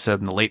states, as I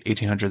said, in the late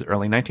 1800s,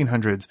 early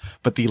 1900s.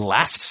 But the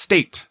last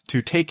state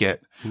to take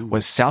it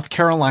was South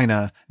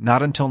Carolina,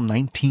 not until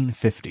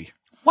 1950.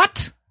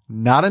 What?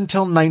 Not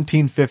until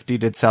 1950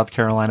 did South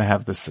Carolina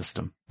have this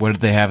system. What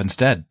did they have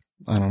instead?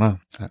 I don't know.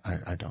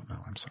 I don't know.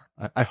 I'm sorry.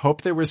 I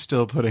hope they were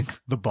still putting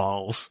the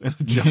balls in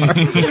a jar.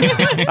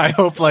 I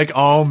hope like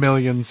all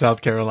million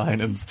South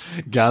Carolinians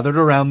gathered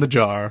around the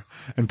jar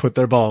and put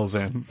their balls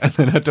in and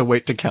then had to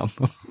wait to count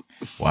them.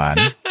 1,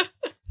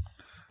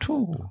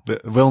 2,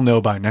 We'll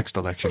know by next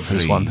election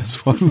who's won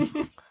this one.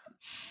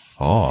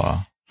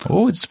 4.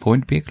 Oh, it's going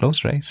to be a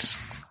close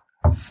race.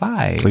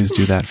 5. Please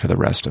do that for the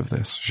rest of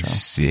this show.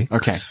 6.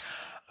 Okay.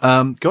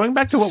 Going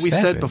back to what we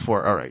said 7.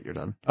 before. All right, you're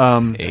done.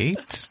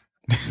 8.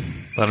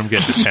 Let him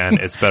get to 10.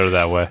 It's better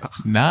that way.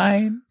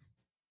 9.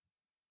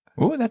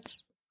 Oh,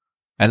 that's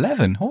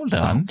 11. Hold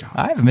on. God.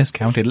 I've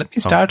miscounted. Let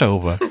me start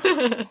over.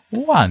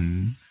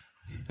 1.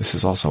 This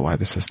is also why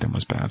the system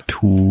was bad.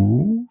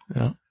 2.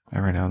 Yeah.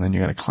 Every now and then you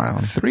got a clown.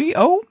 3.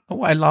 Oh,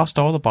 I lost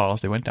all the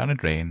balls. They went down a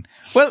drain.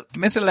 Well,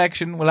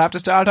 miselection. We'll have to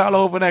start all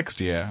over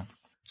next year.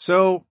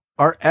 So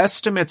our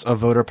estimates of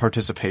voter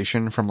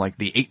participation from like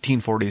the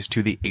 1840s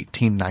to the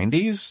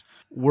 1890s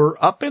were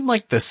up in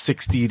like the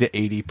 60 to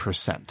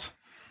 80%.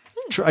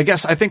 I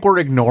think we're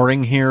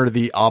ignoring here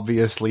the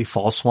obviously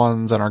false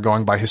ones and are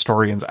going by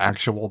historians'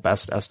 actual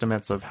best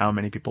estimates of how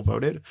many people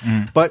voted.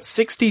 But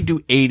 60 to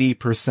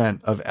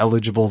 80% of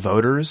eligible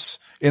voters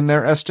in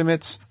their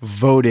estimates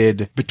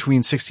voted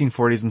between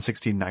 1640s and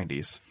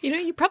 1690s. You know,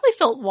 you probably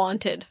felt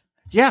wanted.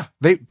 Yeah,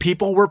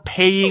 people were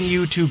paying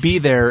you to be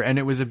there and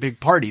it was a big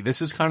party.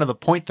 This is kind of the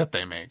point that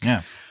they make.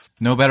 Yeah.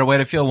 No better way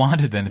to feel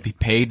wanted than to be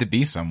paid to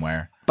be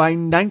somewhere. By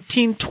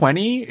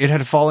 1920, it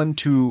had fallen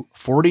to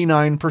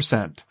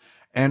 49%.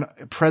 And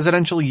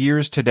presidential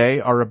years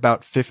today are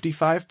about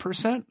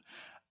 55%.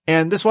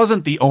 And this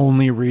wasn't the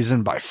only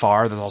reason by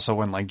far. There's also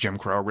when like Jim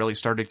Crow really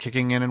started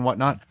kicking in and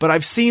whatnot. But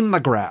I've seen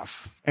the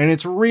graph and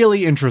it's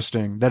really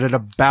interesting that at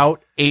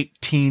about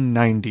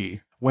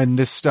 1890, when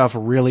this stuff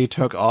really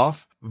took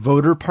off,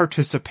 voter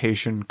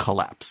participation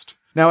collapsed.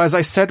 Now, as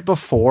I said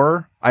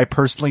before, I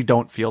personally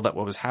don't feel that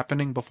what was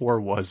happening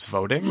before was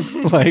voting.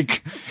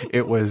 Like,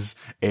 it was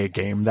a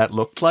game that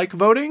looked like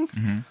voting.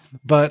 Mm-hmm.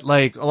 But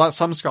like,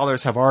 some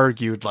scholars have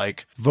argued,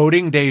 like,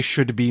 voting day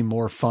should be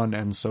more fun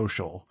and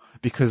social.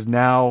 Because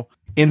now,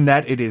 in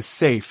that it is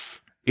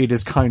safe, it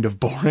is kind of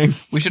boring.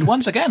 We should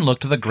once again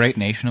look to the great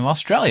nation of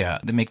Australia.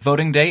 They make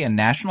voting day a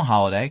national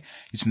holiday.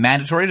 It's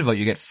mandatory to vote.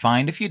 You get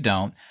fined if you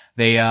don't.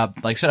 They,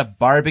 set up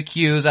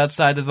barbecues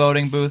outside the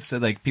voting booths. So,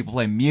 like, people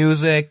play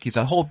music. It's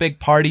a whole big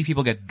party.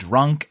 People get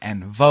drunk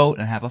and vote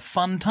and have a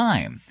fun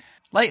time.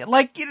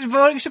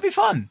 Voting should be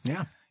fun.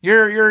 Yeah.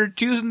 You're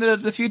choosing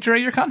the future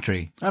of your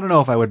country. I don't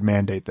know if I would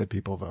mandate that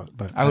people vote,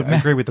 but I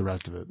agree with the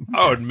rest of it.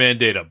 I would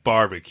mandate a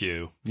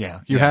barbecue.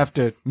 Yeah. You have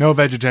to, no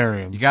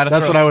vegetarians.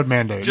 That's what I would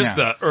mandate. Just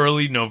the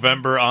early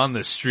November on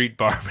the street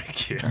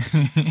barbecue.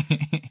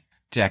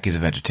 Jackie's a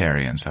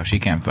vegetarian, so she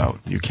can't vote.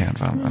 You can't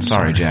vote. I'm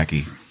sorry,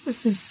 Jackie.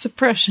 This is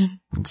suppression.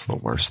 It's the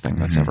worst thing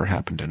that's ever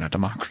happened in a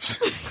democracy.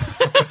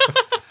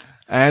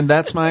 And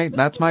that's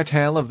my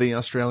tale of the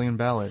Australian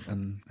ballot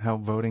and how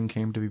voting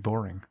came to be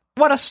boring.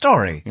 What a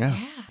story. Yeah.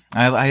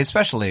 I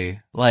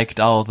especially liked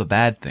all the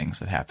bad things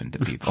that happened to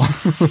people.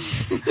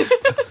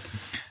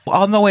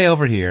 On the way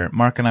over here,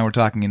 Mark and I were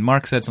talking, and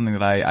Mark said something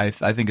that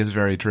I think is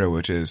very true,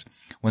 which is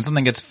when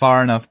something gets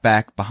far enough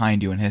back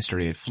behind you in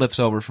history, it flips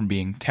over from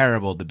being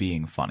terrible to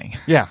being funny.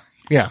 Yeah.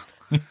 Yeah.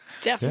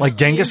 Definitely. Like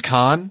Genghis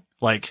Khan,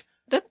 like,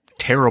 That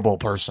terrible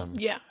person.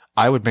 Yeah.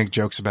 I would make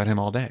jokes about him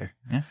all day.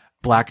 Yeah.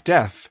 Black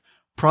Death,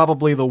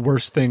 probably the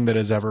worst thing that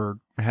has ever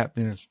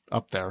happened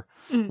up there.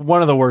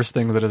 One of the worst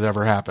things that has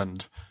ever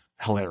happened.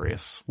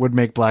 Hilarious. Would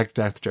make Black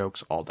Death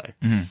jokes all day.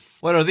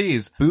 What are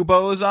these?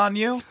 Boobos on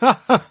you?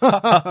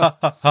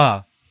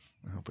 I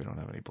hope we don't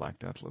have any Black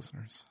Death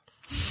listeners.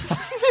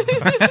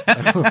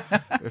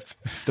 if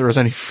there was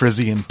any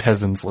Frisian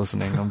peasants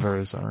listening, I'm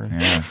very sorry.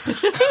 Yeah.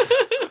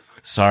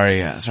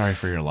 Sorry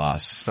for your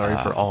loss. Sorry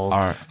for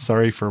all.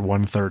 Sorry for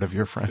 1/3 of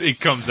your friends. He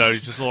comes out,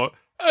 he's just like,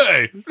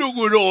 hey, look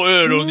what I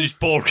heard on this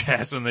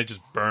podcast, and they just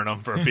burn him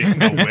for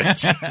being a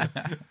witch.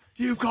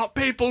 You've got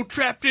people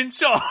trapped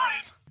inside.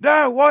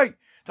 No, wait.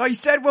 They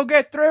said we'll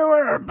get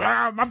through it.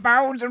 My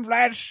bones and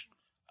flesh.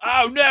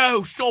 Oh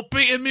no, stop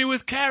beating me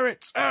with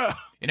carrots.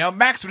 You know,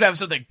 Max would have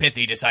something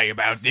pithy to say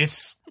about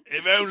this.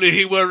 If only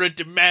he weren't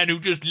a man who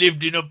just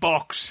lived in a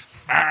box.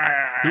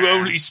 Who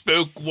only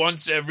spoke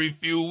once every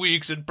few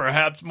weeks and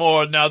perhaps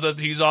more now that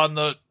he's on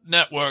the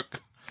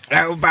network.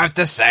 Oh, about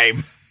the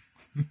same.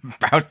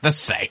 About the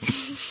same.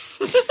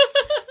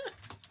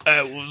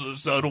 That was a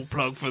subtle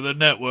plug for the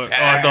network.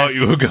 I thought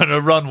you were going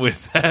to run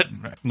with that.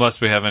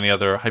 Unless we have any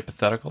other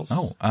hypotheticals.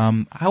 Oh,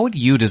 how would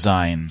you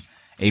design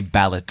a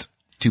ballot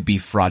to be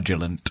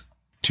fraudulent?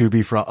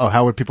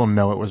 How would people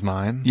know it was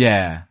mine?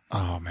 Yeah.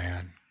 Oh,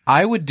 man.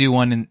 I would do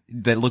one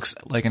that looks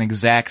like an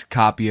exact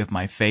copy of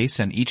my face,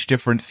 and each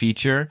different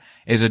feature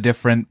is a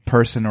different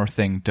person or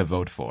thing to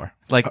vote for.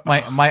 Like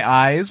my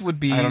eyes would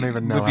be, I don't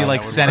even know would be how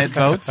like that would Senate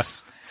work.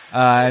 votes,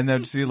 and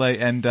then see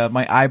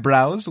my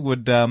eyebrows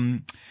would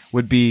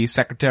be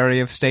Secretary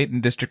of State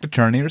and District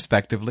Attorney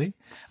respectively.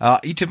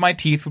 Each of my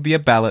teeth would be a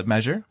ballot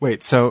measure.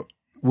 Wait, so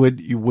would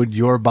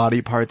your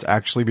body parts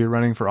actually be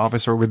running for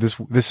office, or would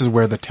this is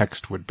where the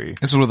text would be?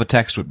 This is where the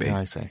text would be.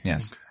 I see.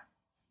 Yes. Okay.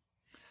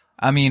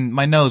 I mean,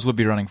 my nose would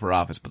be running for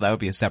office, but that would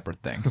be a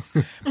separate thing.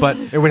 But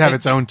it would have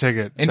its own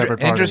ticket, separate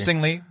party.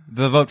 Interestingly,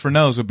 the vote for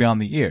nose would be on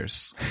the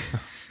ears.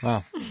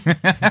 Wow. I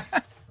think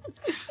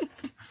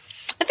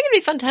it'd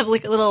be fun to have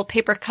like a little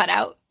paper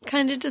cutout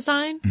kind of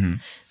design. Mm-hmm.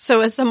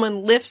 So as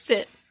someone lifts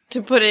it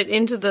to put it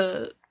into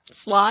the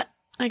slot,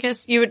 I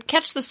guess you would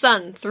catch the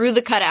sun through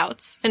the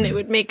cutouts and it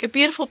would make a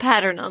beautiful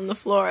pattern on the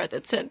floor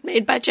that said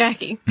made by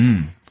Jackie.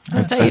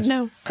 That's how you'd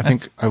know. I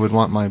think I would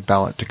want my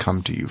ballot to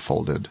come to you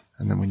folded.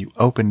 And then when you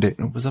opened it,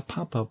 it was a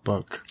pop-up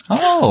book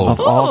of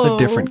all the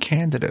different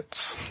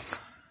candidates.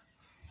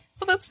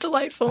 Well, that's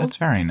delightful. That's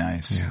very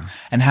nice. Yeah.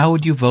 And how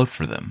would you vote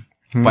for them?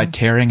 By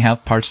tearing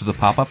out parts of the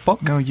pop-up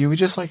book? No, you would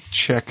just like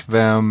check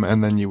them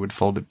and then you would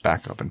fold it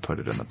back up and put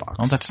it in the box.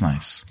 Oh, that's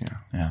nice.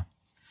 Yeah.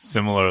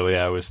 Similarly,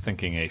 I was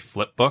thinking a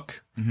flip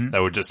book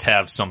that would just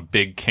have some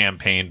big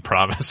campaign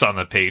promise on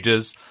the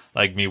pages,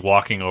 like me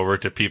walking over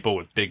to people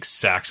with big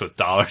sacks with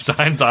dollar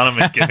signs on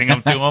them and giving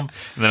them to them.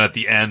 And then at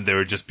the end, there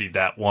would just be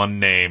that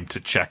one name to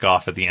check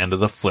off at the end of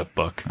the flip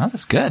book. Oh,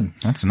 that's good.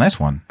 That's a nice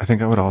one. I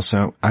think I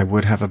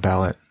would have a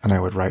ballot and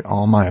I would write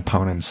all my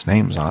opponents'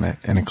 names on it,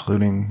 and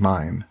including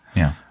mine.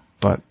 Yeah.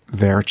 But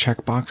their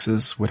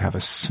checkboxes would have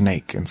a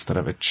snake instead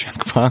of a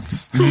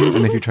checkbox.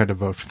 And if you tried to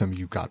vote for them,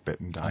 you got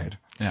bit and died.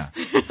 Yeah.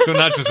 So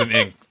not just an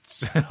ink,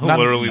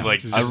 literally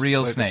like A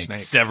real like a snake. snake.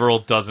 several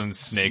dozen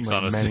snakes Like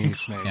on a many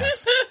single.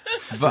 snakes.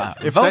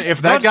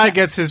 If That guy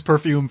gets his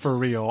perfume for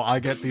real, I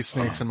get these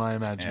snakes in my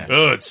imagination.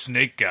 Oh, it's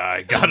Snake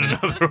Guy. Got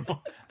another one.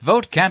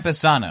 Vote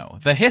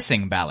Campesano, the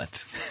hissing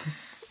ballot.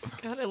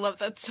 God, I love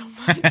that so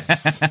much.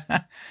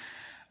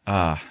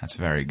 That's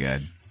very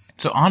good.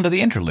 So on to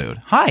the interlude.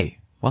 Hi.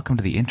 Welcome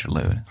to the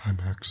interlude. Hi,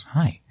 Max.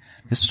 Hi.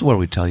 This is where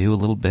we tell you a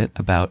little bit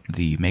about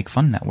the Make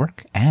Fun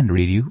Network and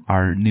read you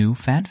our new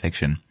fan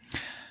fiction.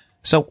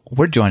 So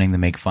we're joining the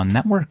Make Fun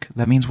Network.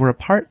 That means we're a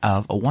part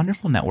of a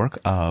wonderful network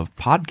of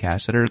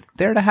podcasts that are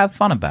there to have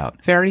fun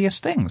about various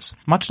things.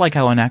 Much like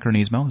how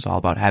Anachronismo is all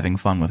about having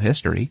fun with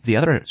history, the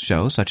other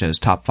shows such as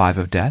Top 5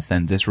 of Death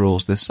and This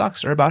Rules, This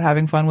Sucks are about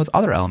having fun with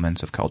other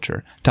elements of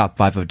culture. Top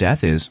 5 of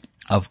Death is,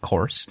 of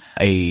course,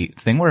 a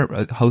thing where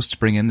hosts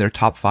bring in their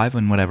top 5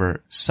 in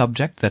whatever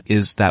subject that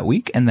is that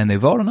week, and then they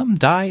vote on them,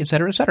 die,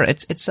 etc., etc.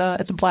 It's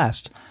a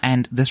blast.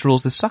 And This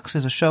Rules, This Sucks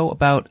is a show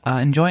about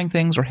enjoying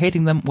things or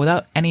hating them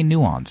without any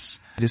nuance.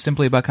 It is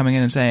simply about coming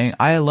in and saying,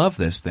 I love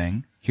this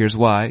thing, here's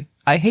why.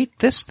 I hate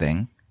this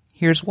thing,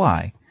 here's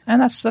why. And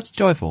that's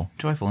joyful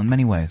in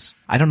many ways.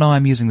 I don't know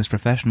I'm using this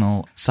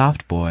professional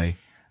soft boy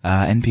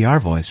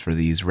NPR voice for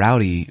these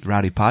rowdy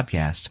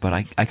podcasts, but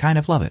I kind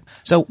of love it.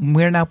 So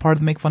we're now part of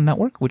the Make Fun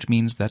Network, which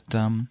means that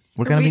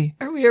we're going to be.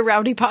 Are we a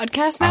rowdy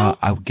podcast now?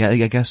 I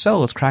guess so.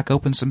 Let's crack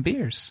open some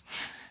beers.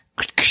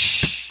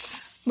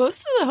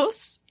 Most of the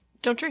hosts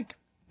don't drink.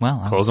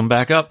 Well, Close them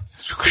back up.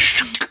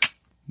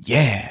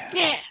 yeah.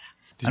 Yeah.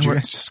 Did you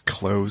guys just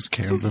close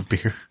cans of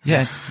beer?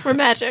 Yes. We're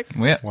magic.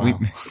 We're Wow.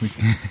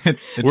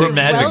 We're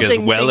magic as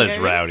welding well as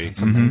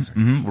fingers.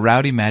 rowdy.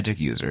 Rowdy magic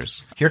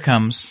users. Here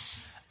comes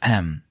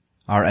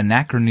our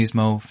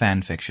Anachronismo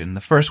fan fiction.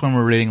 The first one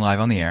we're reading live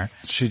on the air.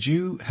 Should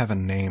you have a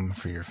name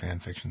for your fan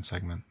fiction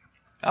segment?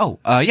 Oh,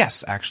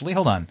 yes, actually.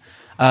 Hold on.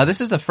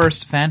 This is the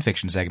first fan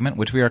fiction segment,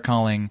 which we are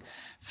calling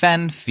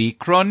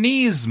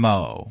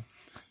Fanficronismo.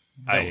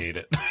 I hate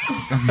it.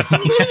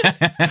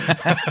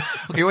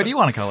 Okay, what do you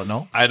want to call it,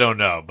 Noel? I don't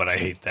know, but I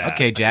hate that.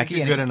 Okay, Jackie.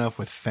 You're good enough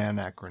with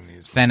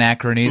fanacronism.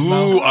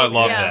 Fanacronismo. Ooh, I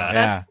love yeah, that.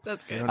 Yeah.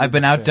 That's good. I've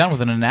been outdone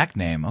with an enact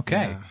name.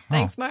 Okay. Yeah.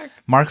 Thanks, Mark.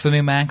 Mark's the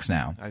new Max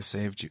now. I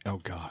saved you. Oh,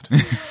 God.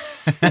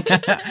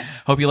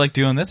 Hope you like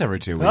doing this every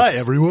 2 weeks. Hi,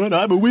 everyone.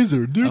 I'm a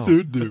wizard.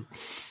 Do.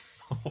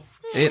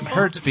 It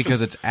hurts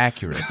because it's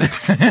accurate.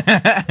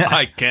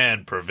 I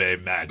can purvey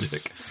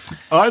magic.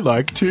 I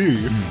like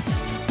tea.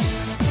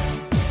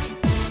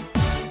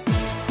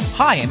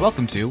 Hi, and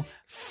welcome to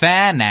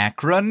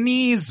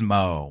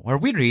Fanacronismo, where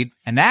we read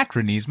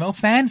Anachronismo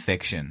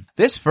fanfiction.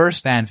 This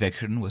first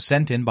fanfiction was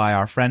sent in by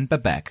our friend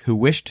Bebek, who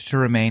wished to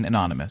remain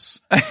anonymous.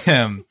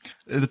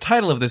 The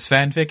title of this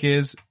fanfic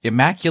is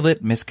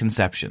Immaculate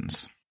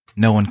Misconceptions.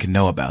 No one can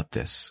know about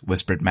this,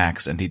 whispered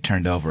Max, and he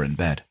turned over in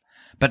bed.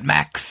 But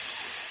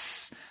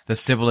Max, the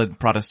sibilant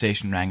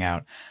protestation rang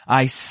out,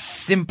 I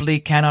simply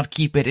cannot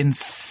keep it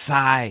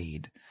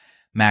inside.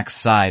 Max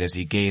sighed as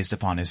he gazed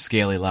upon his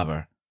scaly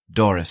lover.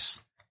 Doris,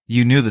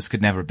 you knew this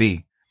could never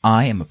be.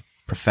 I am a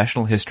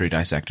professional history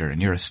dissector, and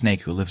you're a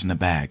snake who lives in a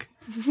bag.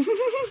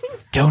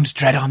 Don't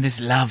tread on this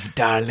love,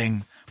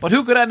 darling. But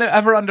who could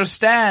ever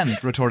understand,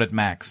 retorted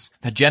Max.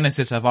 The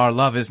genesis of our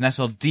love is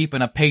nestled deep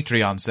in a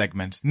Patreon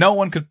segment. No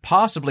one could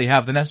possibly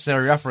have the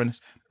necessary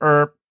reference.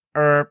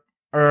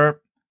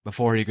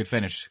 Before he could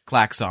finish,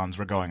 klaxons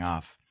were going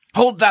off.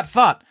 Hold that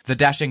thought, the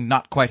dashing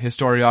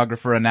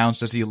not-quite-historiographer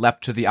announced as he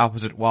leapt to the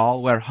opposite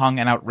wall, where hung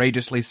an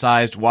outrageously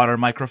sized water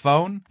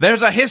microphone.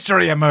 There's a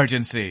history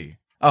emergency!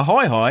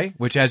 Ahoy hoy,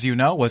 which as you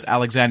know was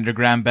Alexander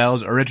Graham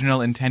Bell's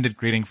original intended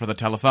greeting for the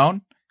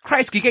telephone.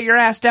 Kreisky, get your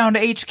ass down to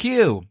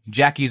HQ!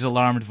 Jackie's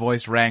alarmed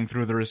voice rang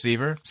through the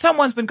receiver.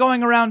 Someone's been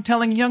going around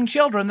telling young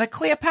children that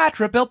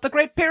Cleopatra built the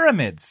Great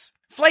Pyramids.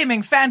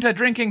 Flaming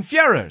Fanta-drinking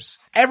Führers!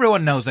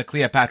 Everyone knows that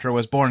Cleopatra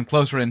was born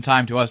closer in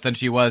time to us than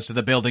she was to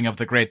the building of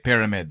the Great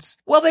Pyramids.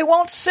 Well, they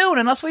won't soon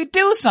unless we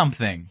do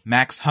something!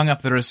 Max hung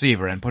up the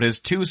receiver and put his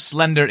 2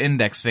 slender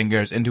index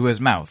fingers into his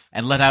mouth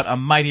and let out a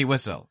mighty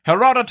whistle.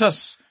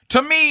 Herodotus!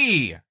 To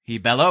me! He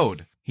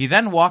bellowed. He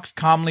then walked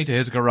calmly to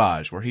his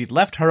garage, where he'd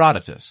left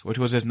Herodotus, which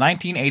was his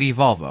 1980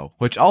 Volvo,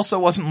 which also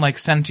wasn't like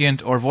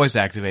sentient or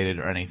voice-activated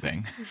or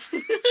anything.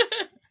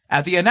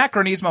 At the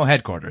Anachronismo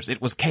headquarters,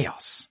 it was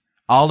chaos.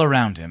 All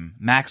around him,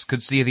 Max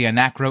could see the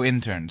Anacro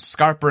interns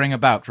scarpering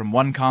about from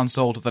one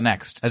console to the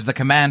next as the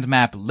command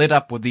map lit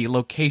up with the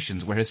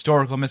locations where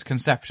historical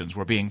misconceptions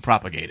were being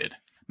propagated.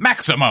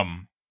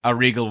 Maximum! A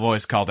regal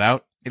voice called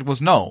out. It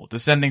was Noel,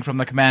 descending from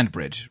the command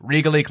bridge,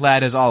 regally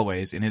clad as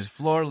always in his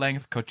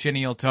floor-length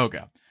cochineal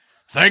toga.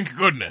 Thank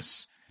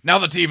goodness! Now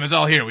the team is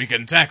all here, we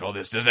can tackle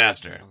this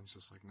disaster. Sounds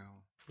just like no.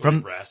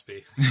 From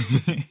raspy.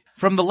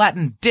 From the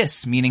Latin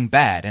dis meaning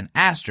bad and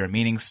aster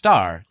meaning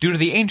star, due to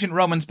the ancient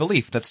Romans'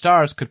 belief that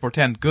stars could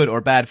portend good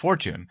or bad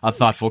fortune, a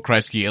thoughtful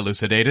Kreisky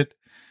elucidated.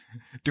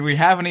 Do we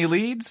have any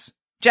leads?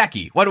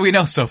 Jackie, what do we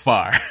know so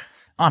far?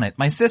 On it,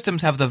 my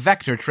systems have the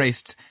vector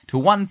traced to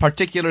one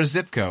particular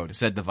zip code,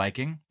 said the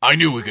Viking. I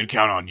knew we could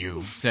count on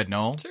you, said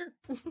Noel. Sure.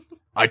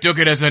 I took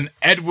it as an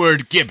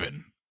Edward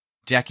Gibbon.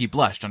 Jackie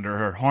blushed under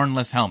her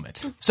hornless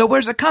helmet. So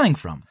where's it coming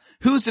from?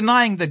 Who's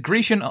denying the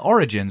Grecian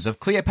origins of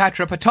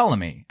Cleopatra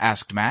Ptolemy?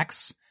 Asked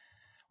Max.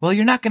 Well,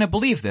 you're not going to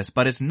believe this,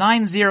 but it's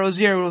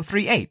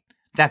 90038.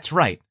 That's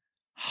right.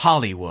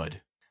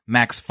 Hollywood.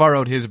 Max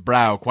furrowed his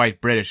brow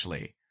quite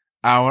Britishly.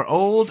 Our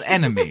old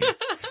enemy.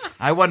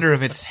 I wonder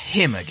if it's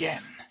him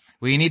again.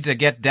 We need to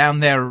get down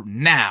there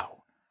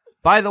now.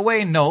 By the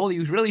way, Noel,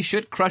 you really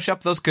should crush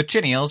up those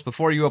cochineals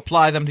before you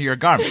apply them to your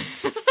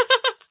garments.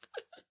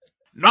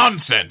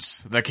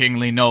 Nonsense! The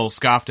kingly Noel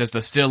scoffed as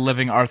the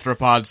still-living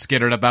arthropod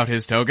skittered about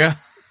his toga.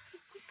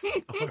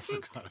 Oh, I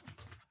forgot.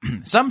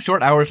 Some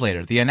short hours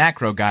later, the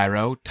Anacro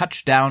Gyro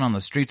touched down on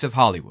the streets of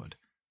Hollywood.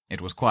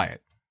 It was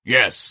quiet.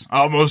 Yes,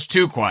 almost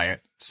too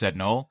quiet, said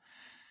Noel.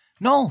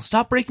 Noel,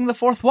 stop breaking the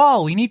fourth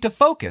wall. We need to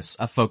focus,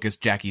 a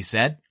focused Jackie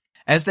said.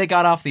 As they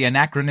got off the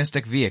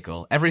anachronistic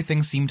vehicle,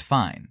 everything seemed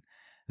fine.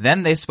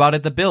 Then they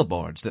spotted the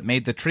billboards that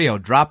made the trio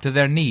drop to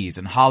their knees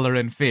and holler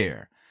in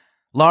fear.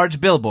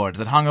 Large billboards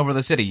that hung over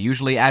the city,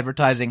 usually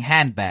advertising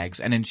handbags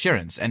and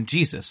insurance and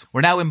Jesus,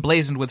 were now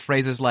emblazoned with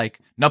phrases like,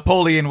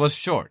 Napoleon was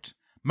short.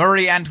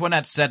 Marie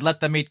Antoinette said,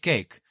 let them eat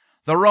cake.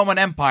 The Roman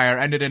Empire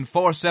ended in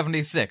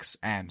 476,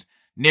 and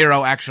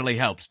Nero actually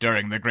helped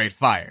during the Great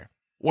Fire.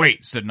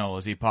 Wait, said Noel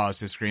as he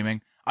paused his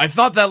screaming. I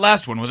thought that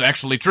last one was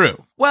actually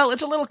true. Well,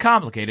 it's a little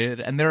complicated,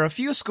 and there are a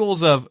few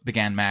schools of,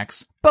 began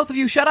Max. Both of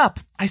you shut up.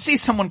 I see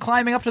someone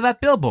climbing up to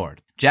that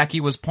billboard. Jackie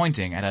was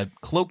pointing at a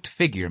cloaked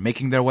figure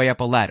making their way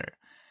up a ladder.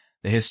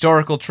 The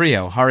historical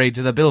trio hurried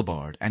to the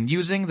billboard, and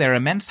using their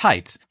immense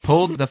height,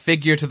 pulled the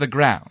figure to the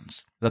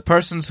grounds. The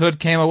person's hood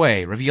came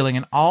away, revealing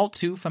an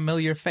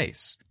all-too-familiar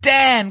face.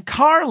 Dan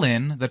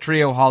Carlin, the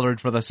trio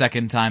hollered for the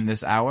second time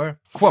this hour.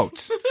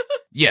 Quote,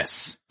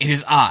 Yes, it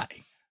is I,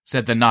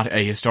 said the not a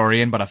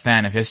historian but a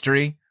fan of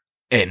history.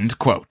 End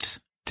quote.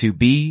 To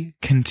be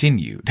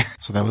continued.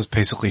 So that was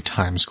basically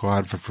Time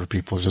Squad for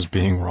people just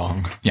being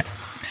wrong. Yeah.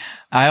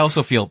 I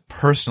also feel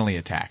personally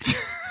attacked.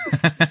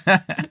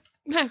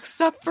 Max,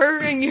 stop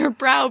furrowing your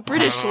brow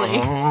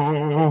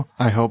Britishly.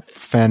 I hope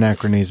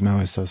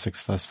Fanachronismo is so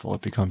successful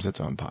it becomes its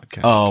own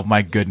podcast. Oh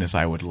my goodness,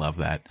 I would love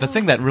that. The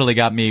thing that really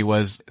got me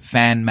was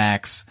Fan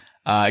Max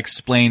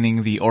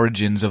explaining the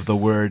origins of the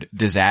word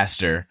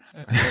disaster.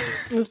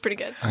 It was pretty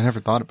good. I never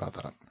thought about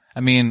that. I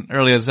mean,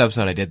 earlier this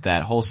episode I did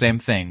that whole same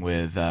thing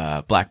with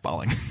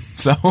blackballing.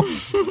 So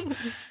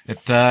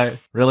it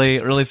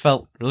really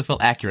felt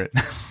accurate.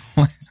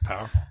 It's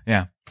powerful.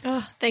 Yeah.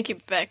 Oh, thank you,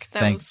 Beck.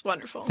 That was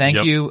wonderful. Thank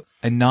Yep. you,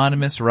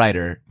 anonymous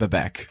writer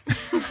Bebek.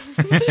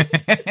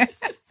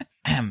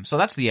 So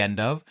that's the end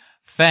of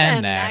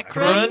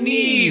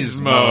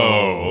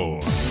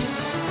Fanachronismo.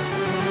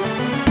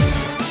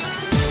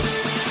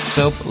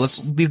 So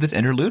let's leave this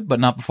interlude, but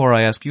not before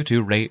I ask you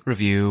to rate,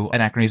 review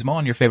Anachronismo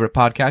on your favorite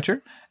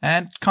podcatcher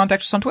and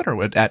contact us on Twitter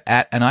at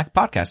Anac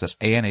Podcast. That's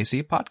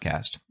ANAC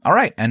Podcast. All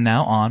right, and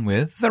now on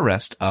with the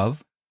rest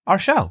of our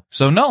show.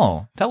 So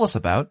Noel, tell us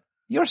about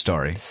your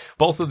story.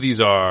 Both of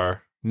these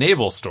are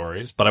naval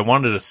stories, but I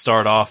wanted to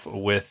start off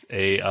with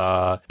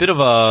a bit of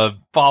a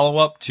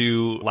follow-up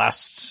to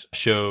last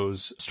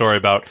show's story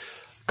about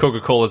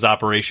Coca-Cola's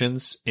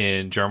operations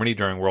in Germany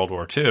during World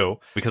War II,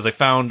 because I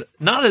found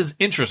not as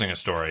interesting a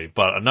story,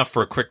 but enough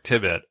for a quick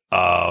tidbit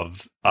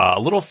of a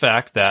little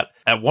fact that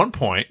at one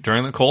point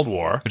during the Cold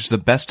War, Which is the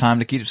best time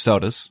to keep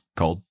sodas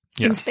cold.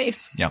 In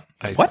space. Yep.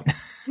 I- What?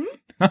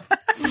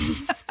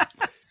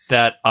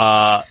 that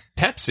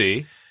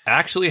Pepsi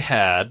actually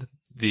had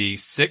the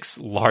 6th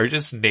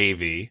largest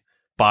navy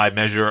by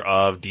measure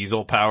of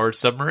diesel-powered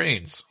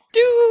submarines.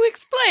 Do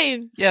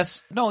explain.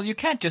 Yes. No, you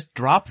can't just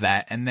drop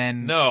that and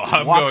then. No,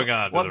 I'm walk- going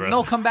on to Well, the rest no,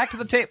 of it. come back to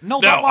the tape. No,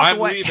 No, don't walk I'm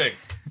away. leaving.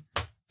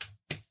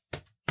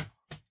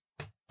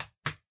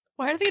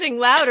 Why are they getting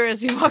louder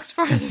as he walks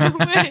farther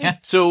away?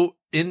 So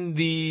in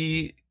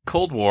the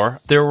Cold War,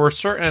 there were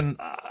certain,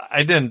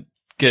 I didn't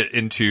get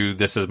into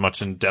this as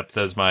much in depth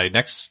as my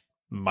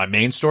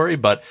main story,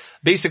 but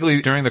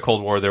basically during the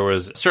Cold War, there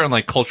was certain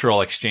like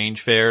cultural exchange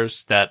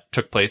fairs that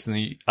took place in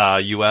the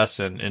US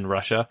and in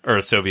Russia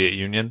or Soviet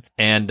Union.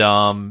 And,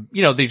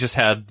 they just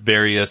had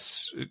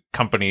various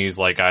companies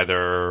like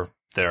either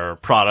their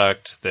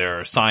product,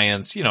 their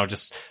science,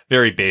 just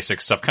very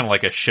basic stuff, kind of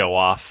like a show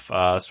off,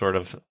 sort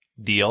of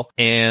deal.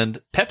 And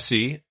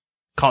Pepsi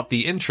caught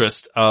the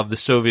interest of the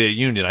Soviet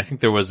Union. I think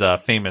there was a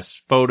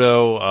famous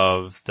photo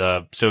of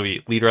the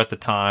Soviet leader at the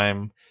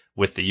time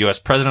with the U.S.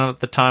 president at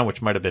the time,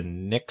 which might have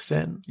been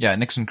Nixon. Yeah,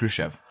 Nixon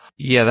Khrushchev.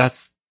 Yeah,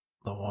 that's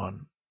the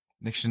one.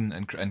 Nixon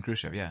and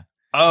Khrushchev, yeah.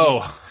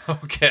 Oh,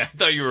 okay. I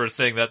thought you were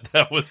saying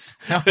that was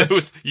it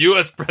was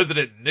U.S.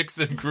 President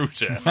Nixon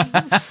Khrushchev.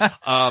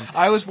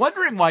 I was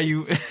wondering why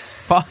you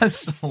paused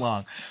so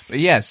long. But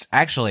yes,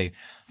 actually,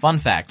 fun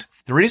fact.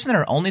 The reason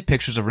there are only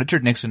pictures of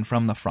Richard Nixon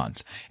from the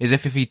front is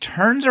if he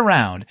turns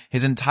around,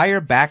 his entire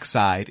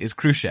backside is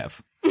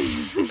Khrushchev.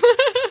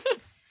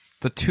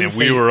 The two And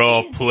we were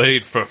all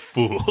played for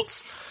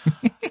fools.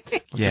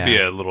 yeah. Maybe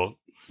a little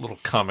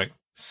comic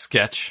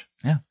sketch.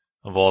 Yeah.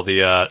 Of all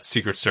the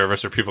Secret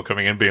Service or people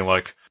coming in being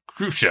like,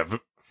 Khrushchev,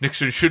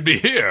 Nixon should be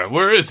here.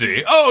 Where is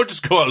he? Oh,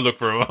 just go out and look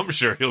for him. I'm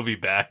sure he'll be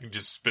back, and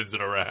just spins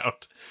it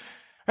around.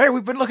 Hey,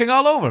 we've been looking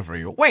all over for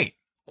you. Wait,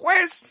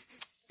 where's...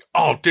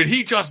 Oh, did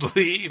he just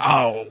leave?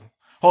 Oh,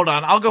 hold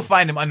on. I'll go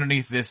find him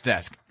underneath this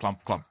desk.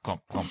 Clump, clump,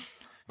 clump, clump.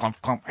 Clump,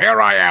 clump.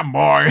 Here I am,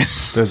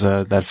 boys. There's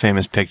that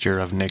famous picture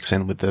of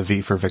Nixon with the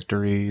V for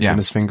victory Yeah. and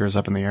his fingers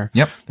up in the air.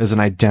 Yep. There's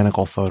an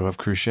identical photo of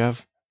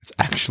Khrushchev. It's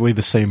actually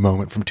the same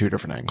moment from two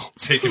different angles.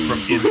 Taken from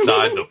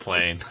inside the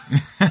plane.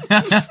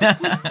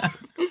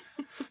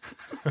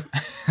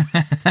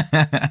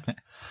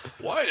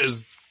 Why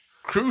is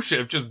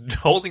Khrushchev just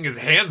holding his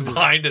hands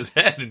behind his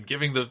head and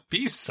giving the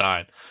peace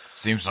sign?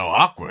 Seems so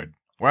awkward.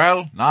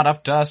 Well, not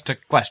up to us to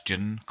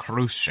question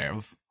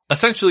Khrushchev.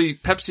 Essentially,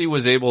 Pepsi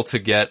was able to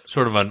get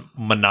sort of a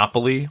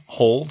monopoly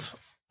hold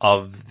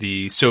of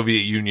the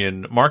Soviet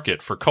Union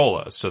market for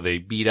cola. So they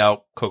beat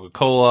out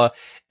Coca-Cola,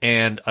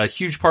 and a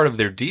huge part of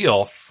their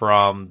deal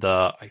from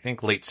the, I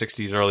think, late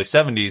 60s, early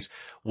 70s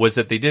was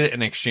that they did it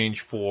in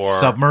exchange for...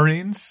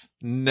 Submarines?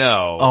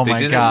 No. Oh they my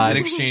did God. it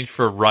in exchange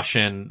for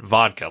Russian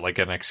vodka, like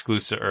an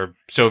exclusive, or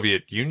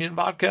Soviet Union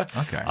vodka.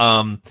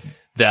 Okay.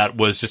 That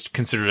was just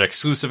considered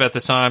exclusive at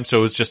the time. So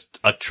it was just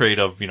a trade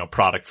of,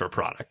 product for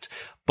product.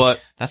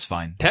 But That's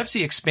fine.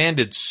 Pepsi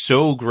expanded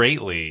so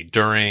greatly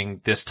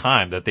during this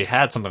time that they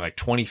had something like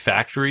 20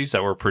 factories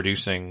that were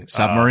producing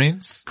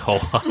Submarines?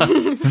 cola.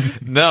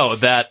 No,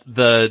 that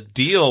the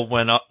deal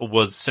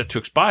was set to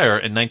expire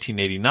in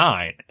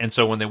 1989. And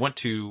so when they went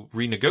to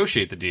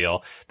renegotiate the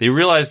deal, they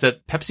realized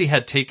that Pepsi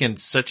had taken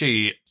such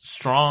a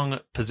strong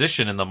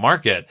position in the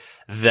market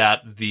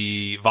that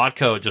the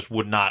vodka just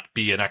would not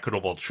be an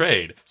equitable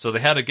trade. So they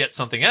had to get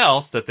something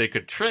else that they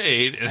could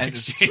trade in And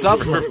exchange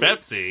for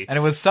Pepsi. And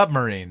it was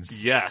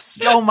submarines. Yes.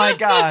 Oh my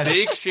God.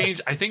 They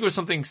exchanged, I think it was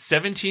something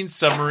 17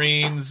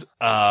 submarines,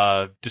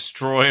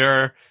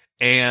 destroyer,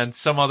 and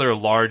some other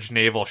large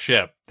naval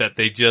ship that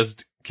they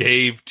just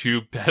gave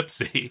to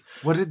Pepsi.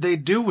 What did they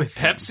do with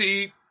them?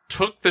 Pepsi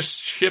took the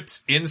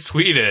ships in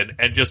Sweden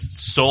and just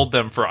sold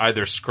them for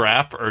either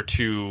scrap or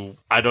to,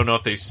 I don't know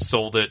if they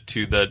sold it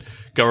to the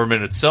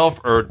government itself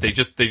or they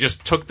just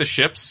took the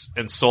ships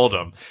and sold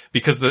them,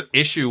 because the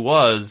issue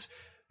was,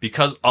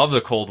 because of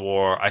the Cold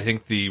War, I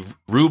think the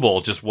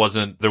ruble just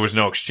there was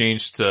no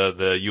exchange to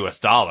the US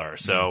dollar.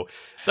 So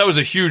that was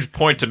a huge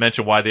point to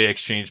mention why they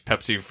exchanged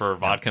Pepsi for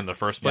vodka in the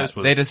first place.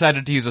 They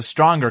decided to use a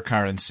stronger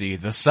currency,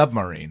 the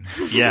submarine.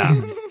 Yeah.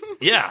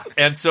 Yeah.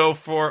 And so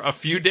for a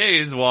few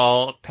days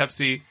while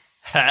Pepsi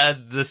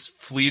had this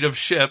fleet of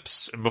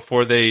ships,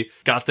 before they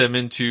got them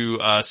into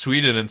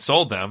Sweden and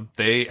sold them,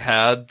 they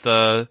had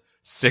the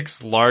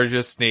 6th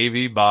largest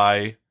navy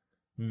by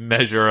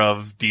measure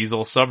of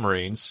diesel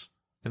submarines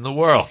in the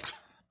world.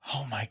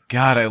 Oh my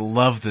god, I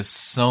love this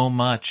so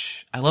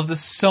much. I love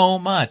this so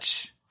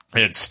much.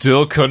 It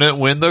still couldn't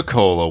win the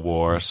Cola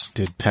Wars.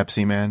 Did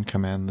Pepsi Man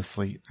command the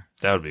fleet?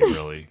 That would be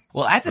really...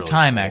 Well, at the really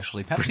time, cool.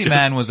 actually, Pepsi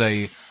Man was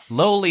a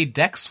lowly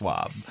deck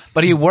swab,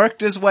 but he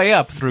worked his way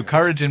up through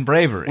courage and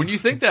bravery. When you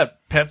think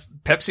that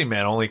Pepsi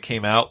Man only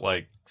came out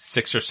like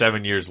 6 or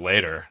 7 years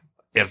later,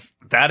 if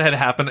that had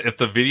happened, if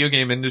the video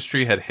game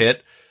industry had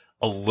hit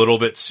a little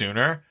bit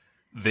sooner,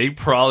 they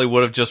probably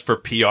would have, just for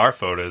PR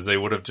photos, they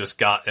would have just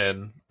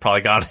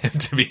probably gotten him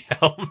to be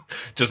held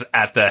just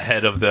at the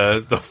head of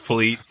the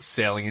fleet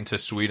sailing into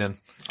Sweden.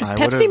 Is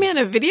Pepsi Man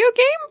a video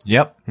game?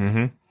 Yep.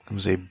 Mm-hmm. It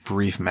was a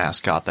brief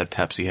mascot that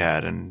Pepsi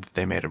had, and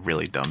they made a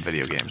really dumb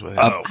video games with it.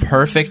 A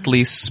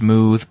perfectly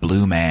smooth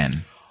blue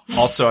man.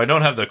 Also, I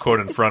don't have the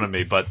quote in front of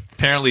me, but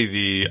apparently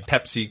the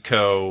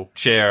PepsiCo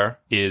chair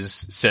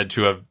is said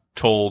to have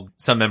told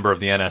some member of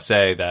the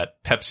NSA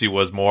that Pepsi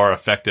was more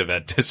effective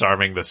at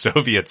disarming the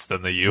Soviets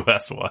than the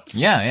U.S. was.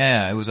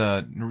 Yeah. It was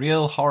a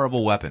real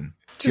horrible weapon.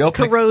 Just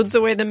corrodes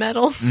away the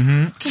metal.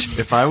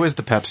 If I was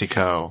the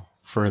PepsiCo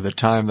for the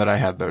time that I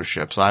had those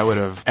ships, I would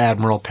have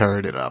Admiral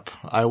Parrot it up.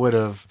 I would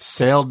have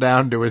sailed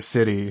down to a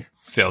city,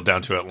 Sailed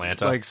down to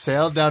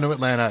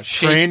Atlanta.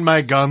 trained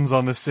my guns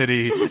on the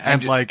city,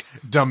 and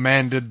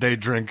demanded they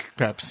drink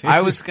Pepsi. I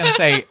was gonna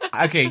say,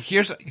 okay,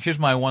 here's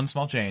my one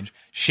small change.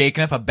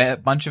 Shaken up a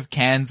bunch of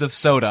cans of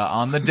soda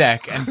on the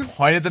deck and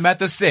pointed them at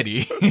the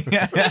city.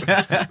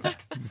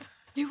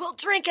 You will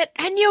drink it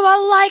and you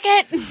will like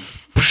it.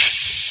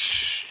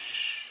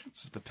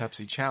 This is the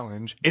Pepsi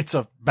Challenge. It's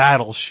a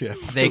battleship.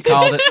 They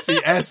called it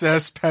The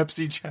SS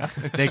Pepsi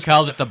Challenge. They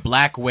called it the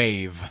Black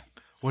Wave.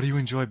 What do you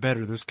enjoy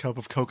better, this cup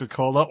of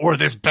Coca-Cola or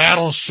this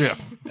battleship?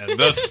 And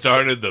thus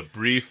started the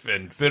brief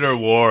and bitter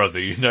war of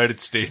the United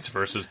States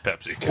versus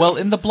Pepsi. Well,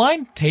 in the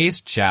Blind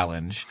Taste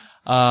Challenge,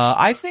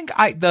 I think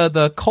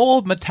the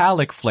cold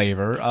metallic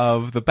flavor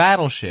of the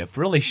battleship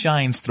really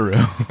shines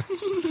through.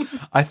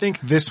 I think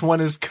this one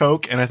is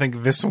Coke, and I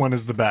think this one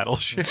is the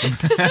battleship.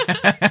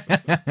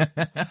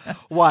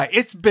 Why?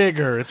 It's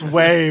bigger. It's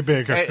way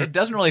bigger. It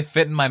doesn't really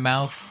fit in my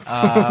mouth,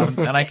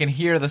 and I can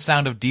hear the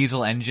sound of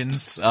diesel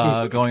engines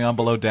going on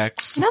below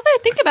decks. Now that I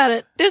think about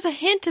it, there's a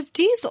hint of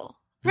diesel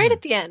right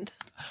at the end.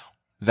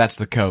 That's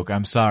the Coke.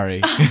 I'm sorry.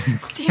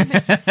 Damn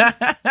it.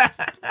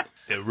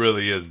 It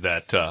really is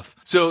that tough.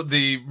 So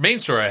the main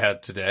story I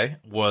had today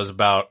was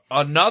about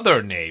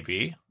another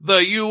Navy,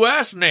 the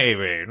U.S.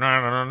 Navy.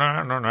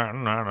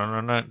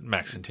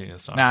 Max, continue the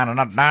song.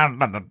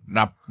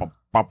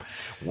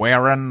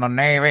 We're in the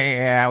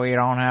Navy, we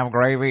don't have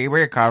gravy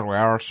because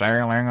we're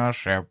sailing a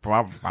ship.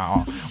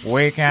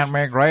 We can't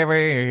make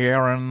gravy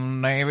here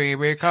in the Navy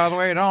because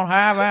we don't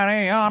have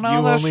any on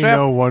You the only ship.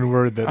 know one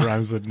word that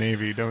rhymes with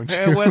Navy, don't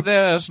you? With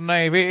this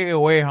Navy,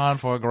 we hunt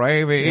for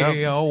gravy.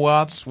 Yep. Oh,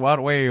 what's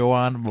what we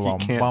want? You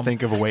can't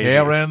think of a way.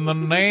 Here in the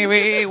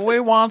Navy, we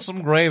want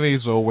some gravy,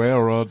 so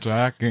we're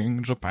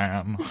attacking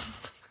Japan.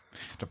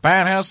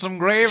 Japan has some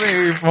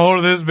gravy for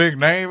this big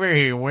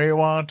Navy. We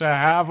want to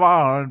have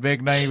our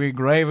big Navy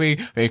gravy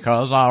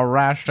because our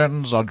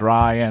rations are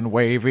dry and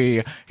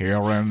wavy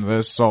here in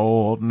this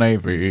old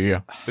Navy.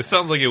 This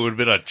sounds like it would have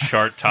been a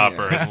chart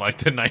topper in like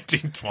the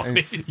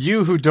 1920s.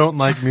 You who don't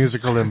like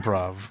musical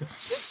improv.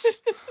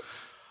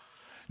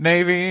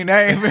 Navy,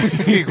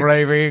 Navy,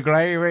 gravy,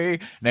 gravy,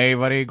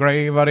 navy,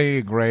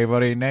 gravy,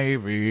 gravy,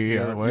 Navy.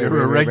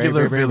 You're a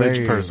regular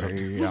village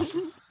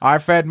person. I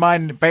fed my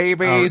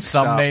baby Oh,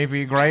 some stop.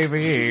 Navy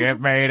gravy.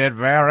 It made it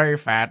very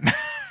fat.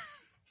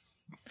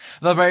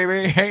 The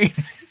baby hated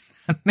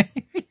the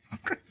Navy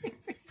gravy.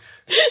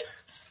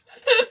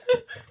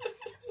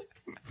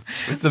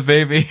 The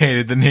baby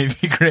hated the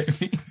Navy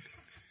gravy.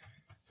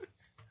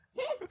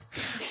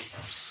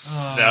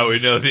 Now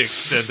we know the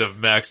extent of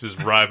Max's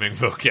rhyming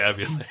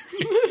vocabulary.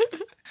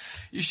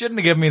 You shouldn't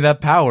have given me that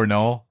power,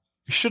 Noel.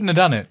 You shouldn't have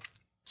done it.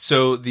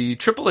 So the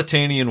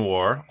Tripolitanian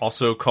War,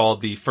 also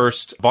called the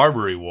First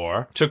Barbary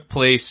War, took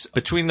place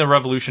between the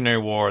Revolutionary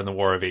War and the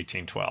War of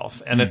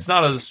 1812. And it's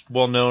not as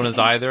well known as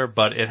either,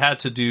 but it had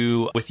to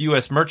do with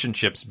U.S. merchant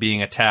ships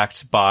being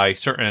attacked by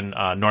certain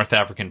North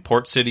African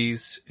port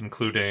cities,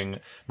 including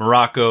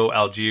Morocco,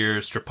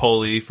 Algiers,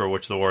 Tripoli, for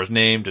which the war is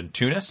named, and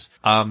Tunis.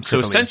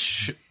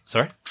 So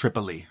Sorry?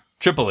 Tripoli.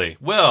 Tripoli.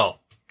 Well,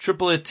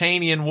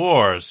 Tripolitanian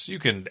Wars. You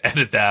can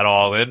edit that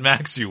all in,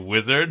 Max, you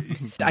wizard.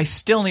 I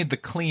still need the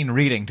clean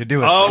reading to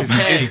do it.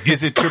 Okay.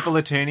 Is it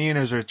Tripolitanian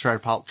or is it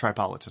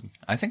Tripolitan?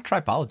 I think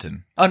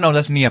Tripolitan. Oh, no,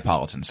 that's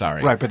Neapolitan.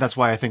 Sorry. Right, but that's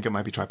why I think it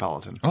might be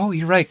Tripolitan. Oh,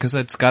 you're right, because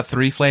it's got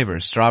 3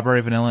 flavors: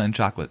 strawberry, vanilla, and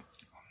chocolate.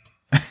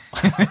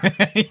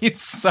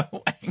 He's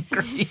so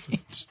angry.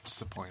 Just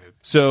disappointed.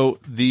 So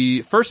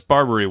the First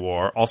Barbary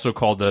War, also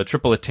called the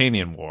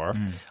Tripolitanian War,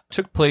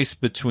 took place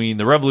between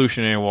the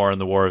Revolutionary War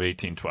and the War of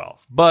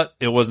 1812. But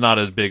it was not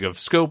as big of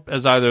scope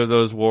as either of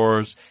those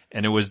wars,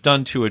 and it was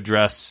done to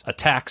address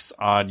attacks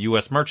on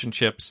U.S. merchant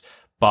ships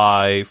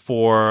by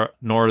 4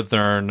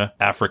 northern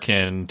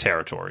African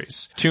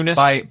territories. Tunis.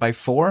 By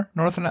 4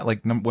 northern,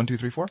 like 1, 2,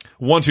 3, 4?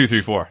 1, 2,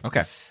 3, 4.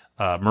 Okay.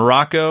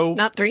 Morocco.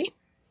 Not 3.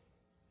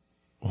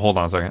 Hold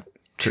on a second.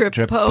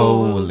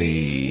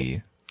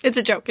 Tripoli. It's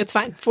a joke. It's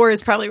fine. 4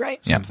 is probably right.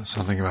 Yeah.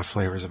 Something about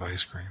flavors of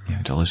ice cream.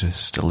 Yeah,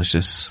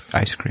 delicious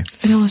ice cream.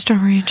 Vanilla,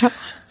 strawberry, and chocolate.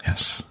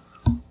 Yes.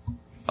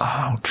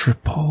 Oh,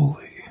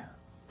 Tripoli.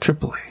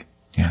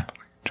 Yeah.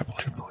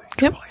 Tripoli.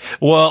 Yep.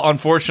 Well,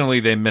 unfortunately,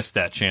 they missed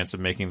that chance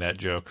of making that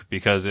joke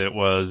because it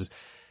was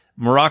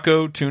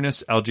Morocco,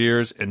 Tunis,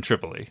 Algiers, and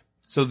Tripoli.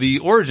 So the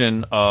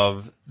origin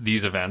of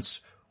these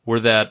events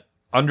were that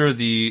under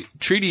the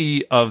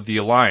Treaty of the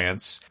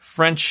Alliance,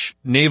 French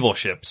naval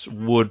ships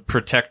would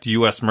protect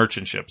U.S.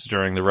 merchant ships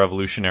during the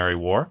Revolutionary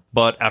War.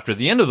 But after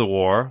the end of the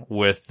war,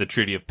 with the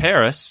Treaty of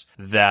Paris,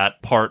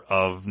 that part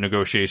of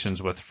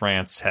negotiations with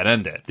France had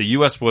ended. The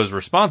U.S. was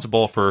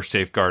responsible for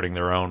safeguarding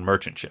their own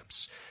merchant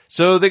ships.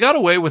 So they got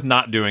away with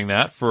not doing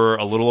that for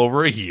a little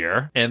over a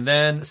year. And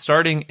then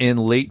starting in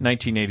late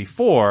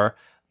 1984,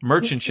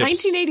 merchant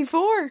ships...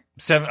 1984.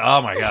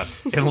 Oh my God.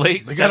 In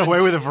late... They got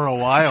away with it for a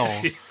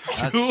while.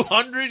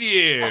 200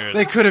 years.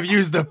 They could have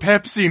used the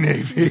Pepsi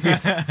Navy.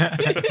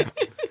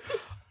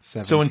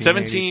 So in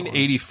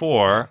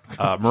 1784,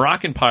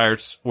 Moroccan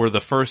pirates were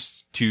the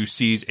first to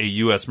seize a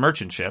U.S.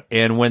 merchant ship.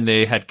 And when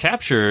they had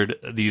captured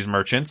these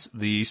merchants,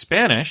 the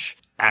Spanish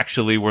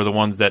actually were the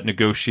ones that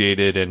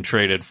negotiated and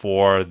traded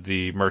for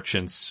the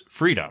merchants'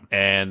 freedom.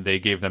 And they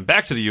gave them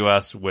back to the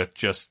U.S. with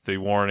just the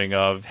warning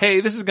of,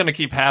 hey, this is going to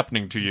keep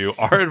happening to you.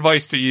 Our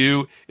advice to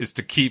you is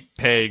to keep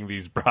paying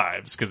these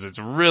bribes because it's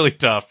really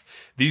tough.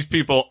 These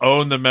people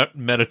own the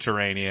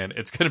Mediterranean.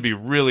 It's going to be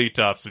really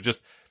tough. So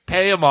just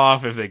pay them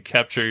off if they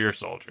capture your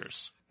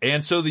soldiers.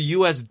 And so the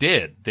U.S.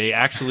 did. They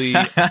actually,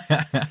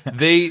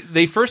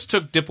 they first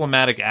took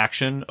diplomatic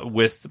action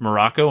with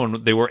Morocco,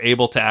 and they were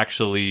able to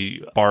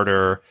actually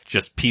barter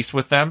just peace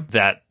with them,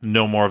 that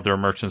no more of their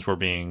merchants were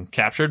being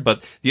captured.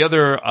 But the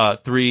other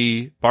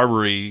 3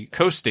 Barbary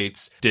coast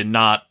states did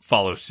not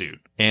follow suit.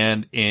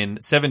 And in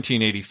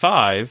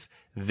 1785,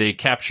 they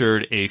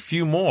captured a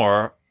few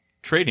more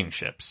trading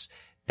ships.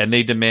 And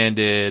they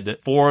demanded,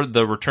 for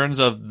the returns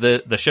of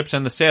the ships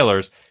and the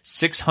sailors,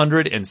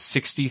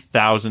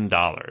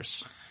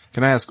 $660,000.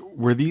 Can I ask,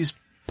 were these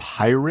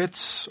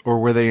pirates or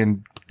were they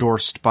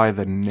endorsed by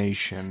the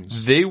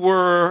nations? They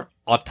were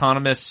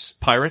autonomous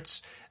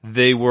pirates.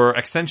 They were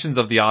extensions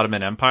of the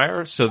Ottoman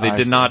Empire, so they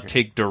did not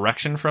take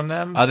direction from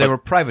them. They were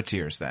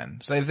privateers then.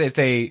 So if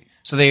they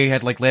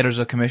had like letters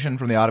of commission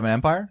from the Ottoman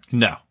Empire?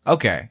 No.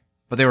 Okay.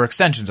 But they were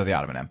extensions of the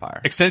Ottoman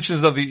Empire.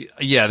 Extensions of they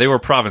were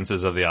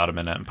provinces of the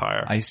Ottoman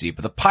Empire. I see.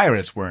 But the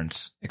pirates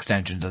weren't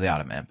extensions of the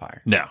Ottoman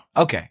Empire. No.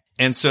 Okay.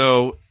 And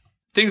so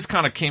things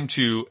kind of came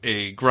to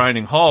a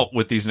grinding halt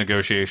with these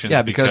negotiations.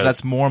 Yeah, because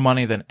that's more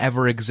money than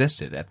ever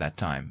existed at that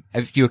time.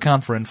 If you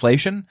account for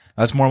inflation,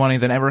 that's more money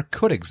than ever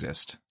could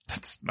exist.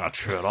 That's not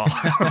true at all.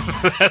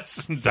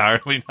 That's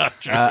entirely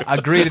not true.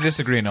 Agree to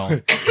disagree,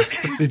 Noel.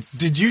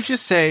 Did you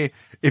just say,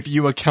 if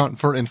you account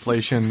for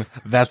inflation,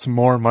 that's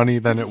more money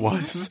than it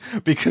was?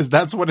 Because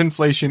that's what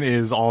inflation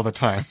is all the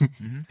time.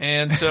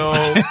 And so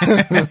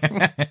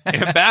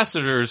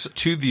ambassadors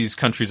to these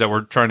countries that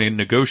were trying to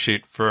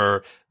negotiate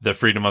for the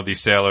freedom of these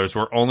sailors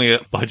were only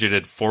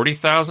budgeted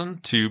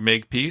 $40,000 to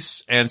make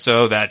peace. And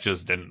so that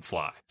just didn't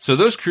fly. So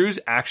those crews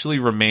actually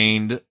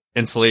remained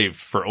enslaved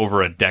for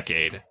over a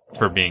decade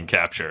for being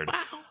captured.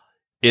 Wow.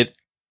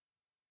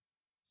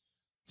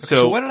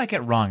 So what did I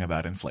get wrong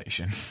about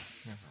inflation?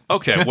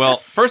 Okay, well,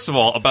 first of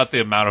all, about the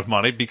amount of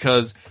money,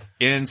 because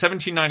in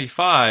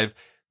 1795,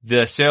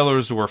 the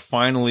sailors were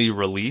finally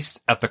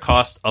released at the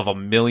cost of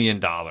 $1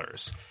 million.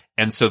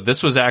 And so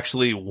this was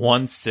actually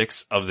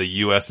 1/6 of the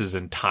U.S.'s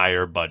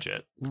entire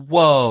budget.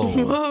 Whoa.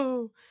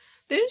 Whoa.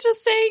 They didn't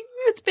just say,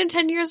 it's been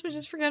 10 years, but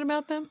just forget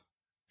about them.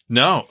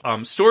 No,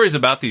 stories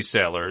about these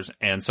sailors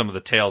and some of the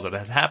tales that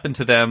had happened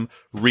to them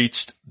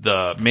reached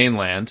the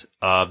mainland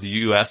of the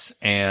U.S.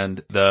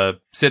 and the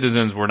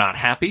citizens were not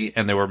happy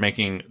and they were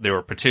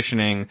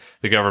petitioning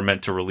the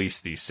government to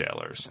release these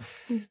sailors.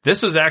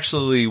 This was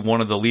actually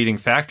one of the leading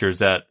factors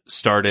that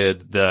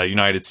started the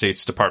United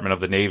States Department of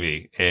the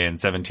Navy in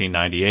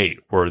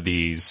 1798, were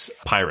these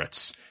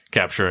pirates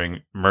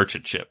capturing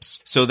merchant ships.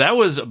 So that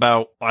was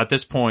about, at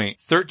this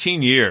point,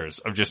 13 years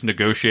of just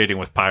negotiating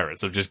with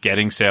pirates, of just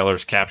getting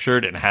sailors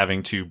captured and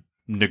having to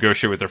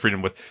negotiate with their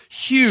freedom with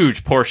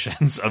huge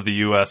portions of the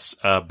U.S.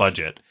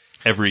 Budget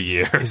every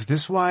year. Is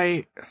this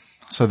why?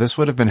 So this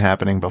would have been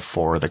happening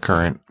before the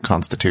current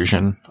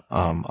Constitution,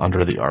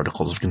 under the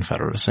Articles of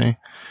Confederacy.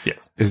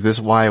 Yes. Is this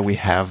why we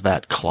have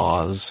that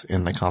clause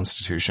in the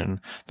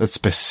Constitution that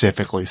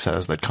specifically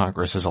says that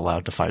Congress is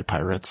allowed to fight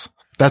pirates?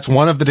 That's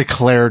one of the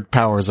declared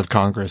powers of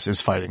Congress, is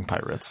fighting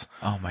pirates.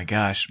 Oh my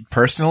gosh.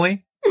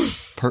 Personally?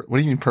 What do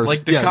you mean personally?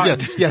 Like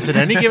the Yes, at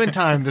any given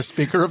time, the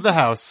Speaker of the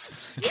House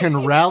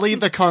can rally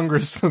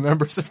the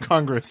members of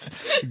Congress,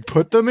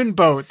 put them in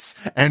boats,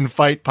 and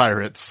fight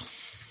pirates.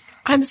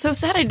 I'm so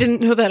sad I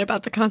didn't know that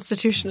about the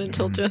Constitution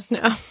until just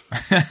now.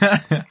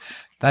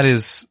 That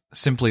is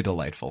simply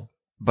delightful.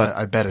 But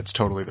I bet it's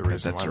totally the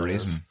reason. That's why the it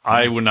is. reason.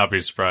 I would not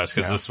be surprised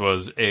because this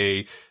was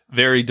a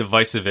very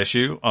divisive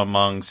issue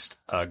amongst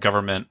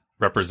government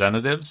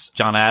representatives.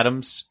 John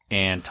Adams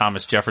and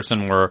Thomas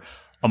Jefferson were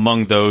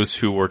among those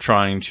who were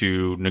trying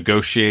to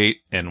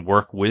negotiate and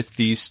work with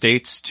these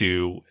states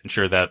to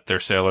ensure that their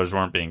sailors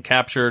weren't being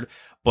captured.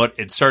 But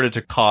it started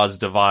to cause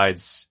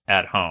divides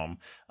at home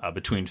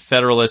between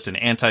Federalist and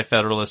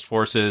anti-Federalist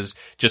forces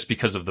just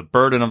because of the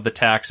burden of the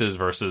taxes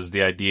versus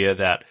the idea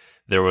that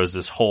there was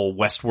this whole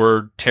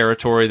westward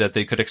territory that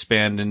they could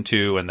expand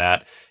into, and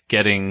that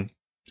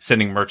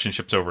sending merchant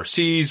ships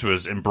overseas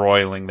was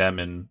embroiling them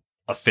in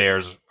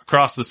affairs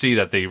across the sea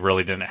that they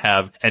really didn't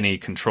have any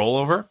control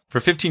over. For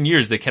 15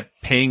 years, they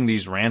kept paying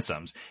these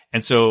ransoms.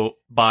 And so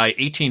by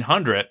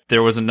 1800,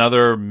 there was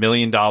another $1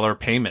 million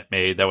payment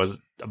made that was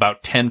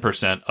about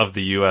 10% of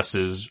the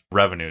U.S.'s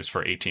revenues for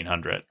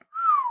 1800.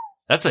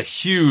 That's a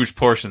huge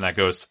portion that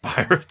goes to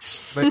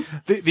pirates. But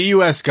the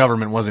U.S.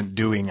 government wasn't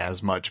doing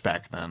as much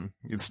back then.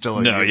 It's still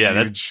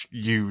a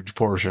huge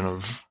portion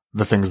of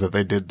the things that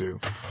they did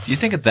do. Do you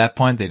think at that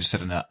point they just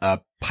had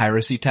a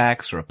piracy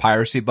tax or a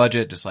piracy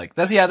budget? Just like,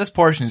 this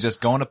portion is just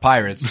going to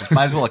pirates. Just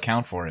might as well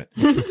account for it.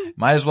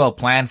 Might as well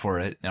plan for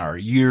it in our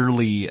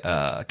yearly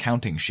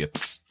accounting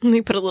ships. And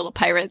we put a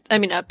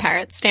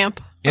parrot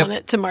stamp on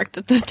it to mark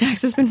that the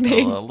tax has been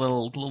paid. A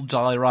little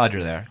Jolly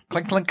Roger there.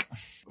 Clink, clink.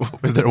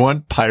 Was there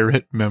one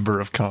pirate member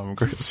of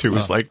Congress who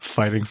was like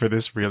fighting for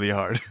this really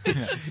hard?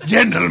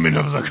 Gentlemen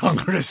of the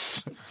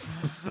Congress,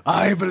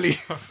 I believe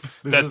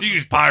that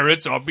these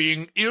pirates are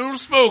being ill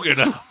spoken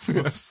of.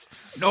 Yes.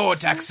 No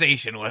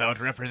taxation without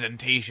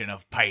representation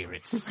of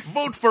pirates.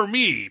 Vote for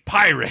me,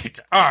 pirate.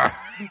 Arr.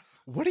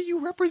 What do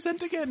you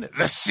represent again?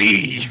 The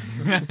sea.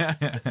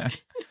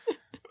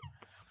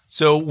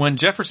 So when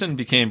Jefferson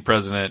became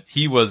president,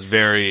 he was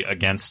very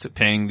against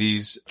paying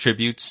these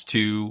tributes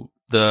to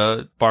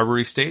the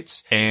Barbary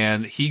states,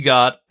 and he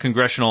got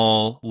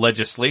congressional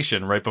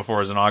legislation right before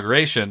his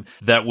inauguration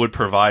that would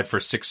provide for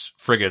 6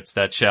 frigates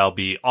that shall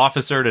be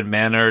officered and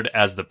mannered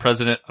as the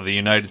President of the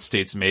United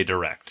States may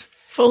direct.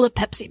 Full of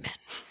Pepsi men.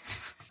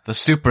 The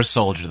super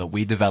soldier that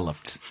we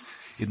developed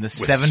in the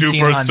With 1700s.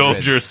 super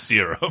soldier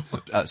serum.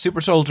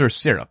 Super soldier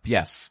syrup,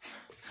 yes.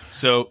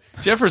 So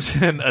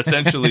Jefferson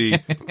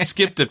essentially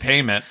skipped a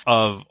payment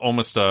of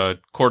almost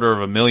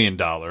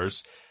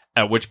 $250,000,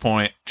 at which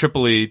point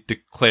Tripoli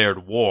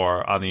declared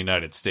war on the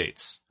United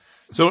States.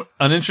 So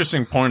an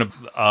interesting point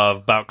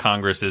about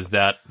Congress is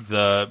that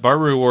the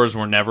Barbary Wars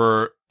were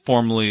never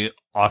formally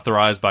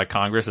authorized by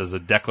Congress as a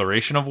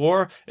declaration of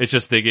war. It's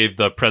just they gave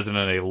the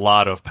president a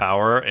lot of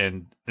power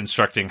in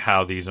instructing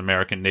how these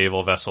American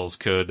naval vessels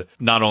could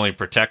not only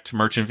protect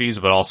merchant fees,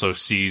 but also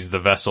seize the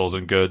vessels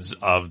and goods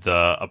of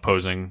the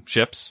opposing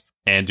ships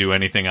and do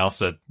anything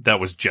else that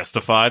was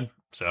justified.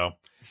 So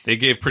they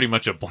gave pretty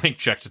much a blank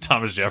check to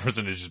Thomas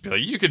Jefferson to just be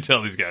like, you can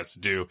tell these guys to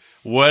do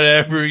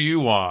whatever you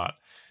want.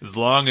 As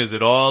long as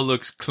it all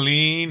looks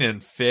clean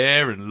and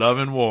fair and love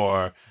and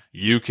war,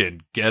 you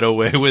can get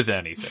away with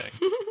anything.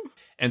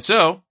 And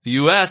so the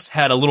U.S.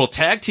 had a little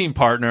tag team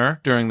partner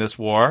during this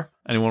war.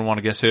 Anyone want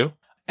to guess who?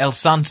 El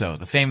Santo,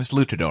 the famous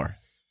luchador.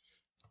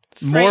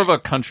 More of a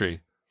country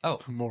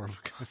More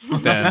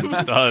of than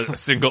a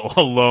single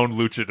alone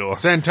luchador.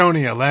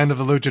 Santonia, land of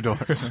the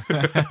luchadors.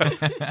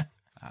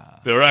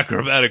 Their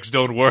acrobatics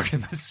don't work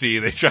in the sea.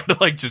 They try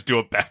to just do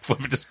a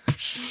backflip and just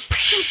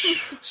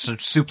So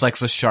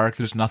suplex a shark.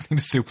 There's nothing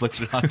to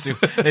suplex it onto.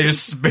 They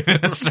just spin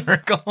in a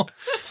circle.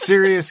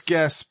 Serious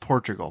guess,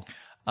 Portugal.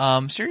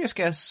 Serious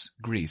guess,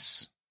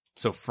 Greece.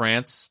 So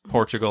France,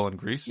 Portugal, and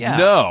Greece? Yeah.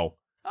 No.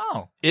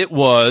 Oh. It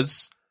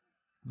was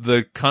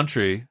the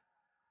country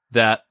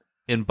that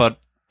in but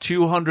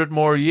 200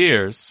 more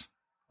years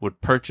would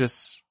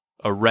purchase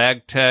a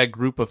ragtag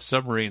group of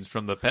submarines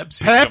from the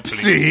Pepsi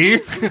company.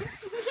 Pepsi?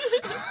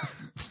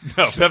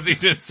 No, Pepsi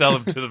didn't sell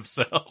them to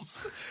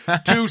themselves.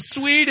 To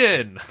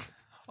Sweden.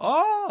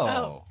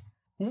 Oh.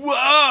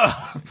 Whoa!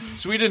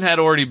 Sweden had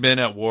already been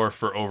at war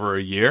for over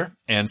a year,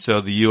 and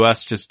so the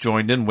U.S. just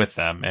joined in with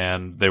them,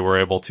 and they were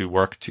able to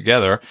work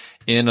together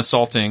in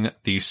assaulting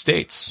these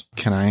states.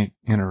 Can I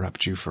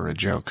interrupt you for a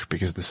joke?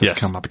 Because this has Yes.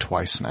 come up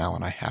twice now,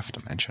 and I have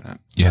to mention it.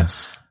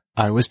 Yes.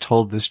 I was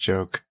told this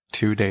joke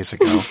 2 days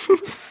ago,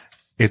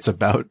 It's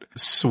about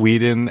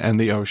Sweden and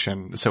the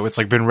ocean. So it's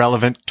like been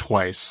relevant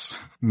twice.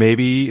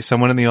 Maybe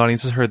someone in the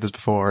audience has heard this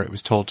before. It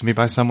was told to me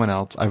by someone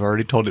else. I've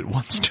already told it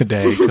once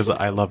today because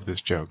I love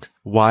this joke.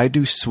 Why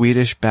do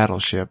Swedish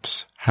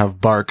battleships have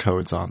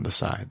barcodes on the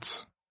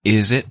sides?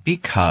 Is it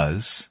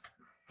because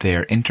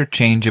they're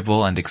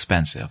interchangeable and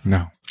expensive?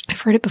 No.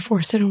 I've heard it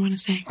before, so I don't want to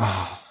say.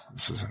 Oh,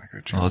 this isn't a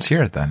good joke. Well, let's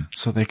hear it then.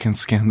 So they can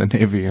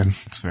Scandinavian.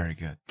 It's very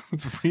good.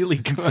 It's really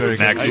good.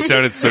 Max, you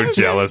sounded so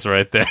jealous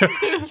right there.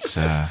 It's,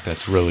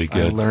 That's really I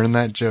good. learned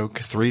that joke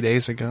 3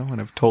 days ago, and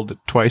I've told it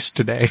twice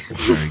today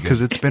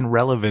because it's been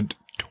relevant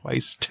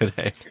twice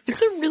today.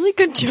 It's a really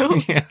good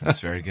joke.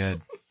 it's very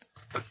good.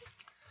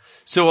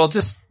 So I'll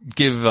just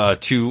give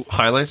 2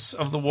 highlights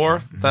of the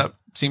war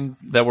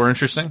that were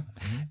interesting,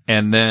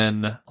 and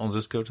then I'll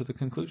just go to the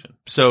conclusion.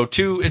 So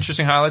 2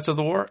 interesting highlights of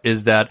the war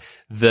is that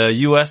the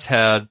U.S.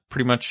 had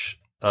pretty much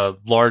a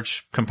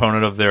large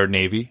component of their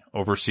navy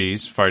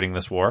overseas fighting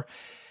this war.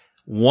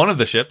 One of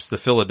the ships, the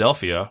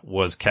Philadelphia,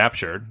 was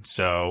captured.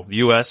 So the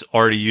U.S.,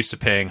 already used to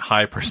paying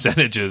high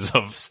percentages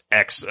of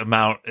X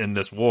amount in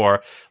this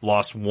war,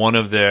 lost one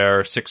of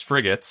their 6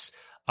 frigates,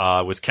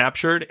 was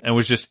captured and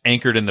was just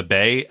anchored in the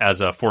bay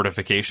as a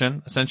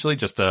fortification, essentially,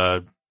 just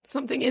a...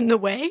 Something in the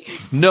way?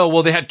 No,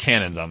 well, they had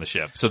cannons on the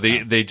ship. So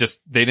they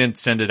didn't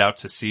send it out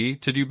to sea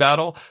to do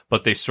battle,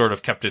 but they sort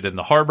of kept it in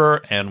the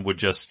harbor and would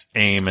just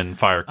aim and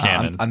fire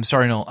cannon. I'm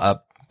sorry,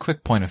 Noel.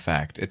 Quick point of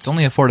fact. It's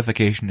only a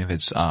fortification if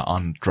it's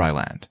on dry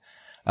land.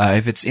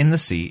 If it's in the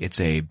sea, it's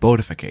a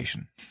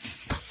boatification.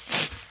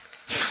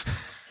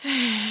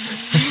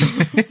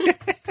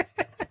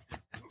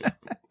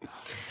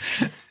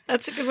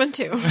 That's a good one,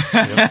 too.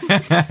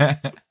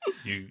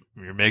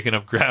 You're making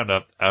up ground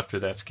up after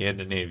that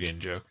Scandinavian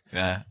joke.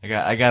 Yeah,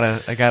 I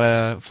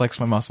gotta flex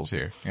my muscles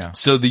here. Yeah.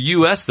 So the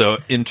U.S., though,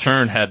 in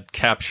turn had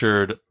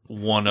captured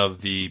one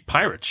of the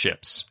pirate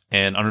ships,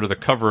 and under the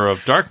cover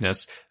of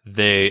darkness,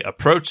 they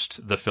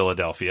approached the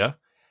Philadelphia,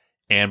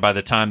 and by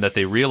the time that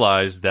they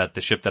realized that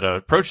the ship that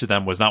approached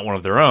them was not one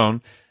of their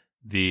own,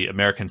 the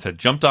Americans had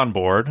jumped on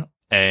board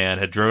and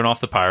had driven off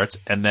the pirates,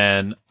 and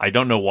then I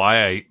don't know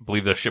why, I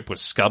believe the ship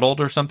was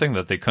scuttled or something,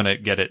 that they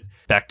couldn't get it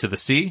back to the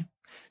sea,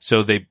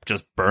 so they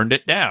just burned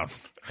it down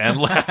and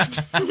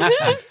left.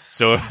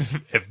 So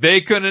if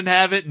they couldn't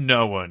have it,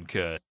 no one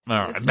could.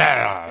 All right.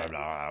 Blah, blah,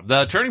 blah.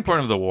 The turning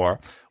point of the war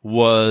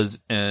was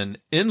an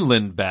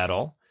inland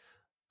battle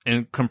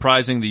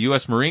comprising the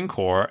U.S. Marine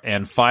Corps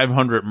and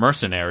 500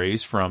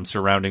 mercenaries from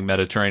surrounding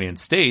Mediterranean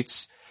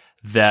states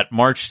that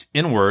marched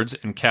inwards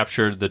and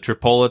captured the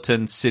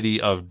Tripolitan city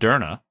of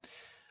Derna,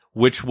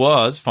 which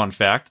was, fun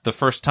fact, the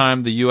first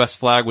time the U.S.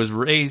 flag was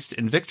raised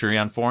in victory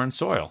on foreign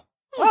soil.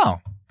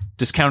 Wow.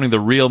 Discounting the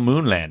real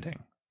moon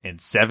landing in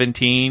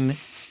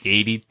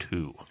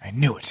 1782. I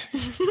knew it.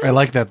 I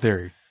like that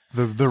theory.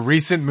 The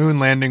recent moon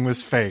landing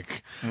was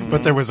fake,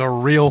 but there was a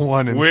real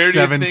one in Where do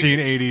you think-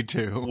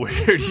 1782.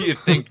 Where do you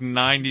think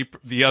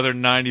the other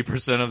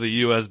 90% of the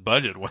U.S.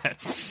 budget went?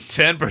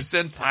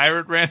 10%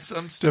 pirate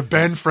ransoms, To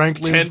Ben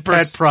Franklin's 10%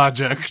 pet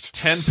project.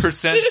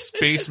 10%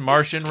 space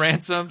Martian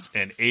ransoms,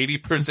 and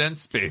 80%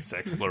 space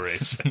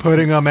exploration.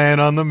 Putting a man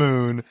on the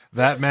moon.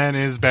 That man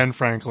is Ben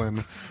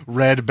Franklin.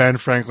 Read Ben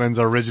Franklin's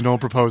original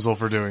proposal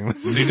for doing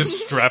this. They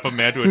just strap a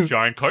man to a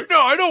giant car.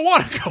 No, I don't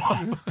want to go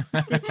up.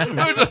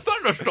 There's a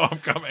thunderstorm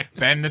coming.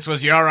 Ben, this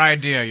was your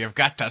idea. You've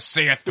got to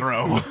see it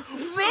through.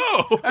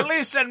 No. At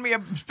least send me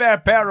a spare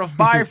pair of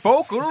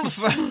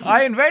bifocals.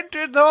 I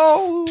invented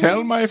those.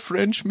 Tell my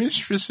French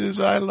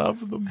mistresses I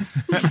love them.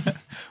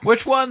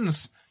 Which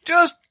ones?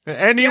 Just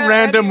Any Yeah,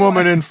 random anyone.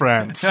 woman in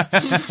France.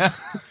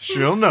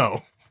 She'll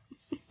know.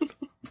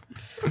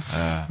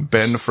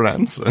 Ben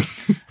Franklin.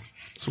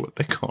 That's what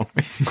they call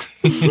me.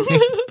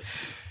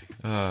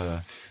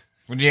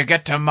 when you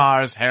get to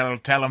Mars, hell,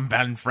 tell him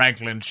Ben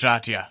Franklin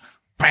shot you.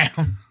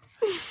 Bam.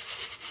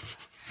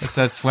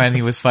 That's when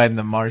he was fighting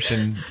the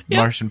Martian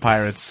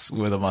pirates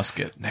with a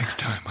musket. Next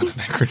time on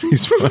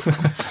Anachronism.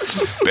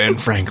 Ben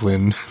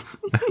Franklin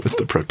was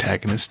the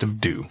protagonist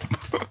of Doom.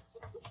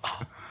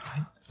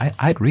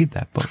 I'd read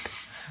that book.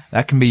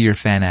 That can be your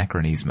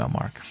Fanachronismo,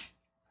 Mark.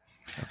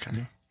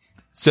 Okay.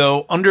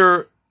 So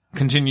under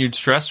continued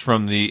stress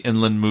from the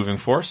inland moving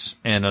force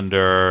and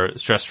under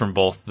stress from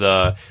both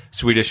the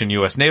Swedish and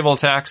U.S. naval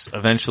attacks,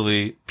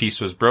 eventually peace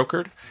was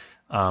brokered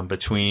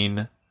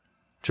between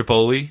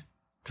Tripoli.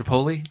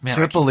 Man,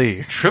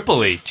 Tripoli.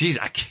 Tripoli. Jeez,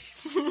 I keep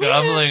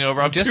stumbling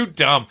over. I'm too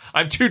dumb.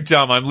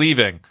 I'm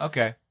leaving.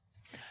 Okay.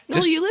 No,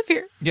 you live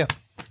here. Yeah.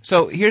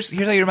 So here's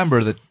how you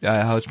remember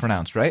how it's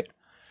pronounced, right?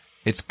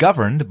 It's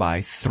governed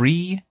by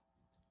 3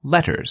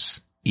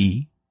 letters.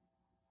 E,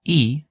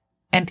 E,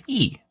 and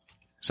E.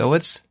 So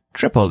it's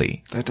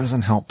Tripoli. That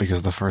doesn't help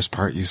because the first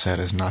part you said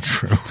is not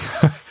true.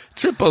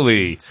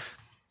 Tripoli.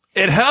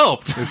 It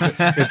helped.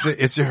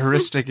 It's a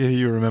heuristic if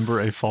you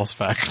remember a false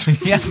fact.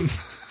 Yeah.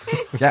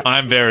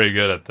 I'm very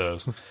good at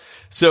those.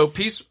 So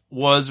peace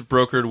was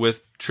brokered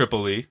with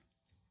Tripoli.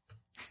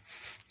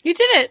 You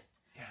did it.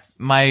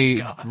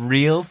 My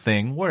real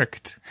thing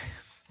worked.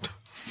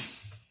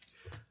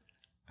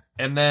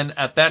 And then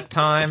at that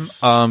time,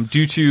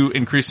 due to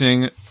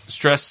increasing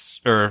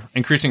stress or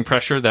increasing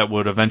pressure that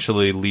would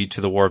eventually lead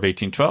to the War of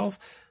 1812,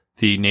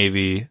 the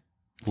Navy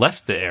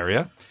left the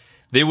area.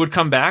 They would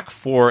come back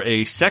for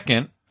a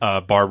second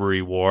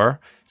Barbary War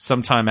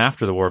sometime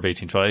after the War of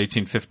 1812,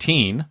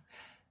 1815.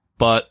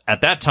 But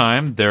at that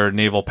time, their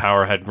naval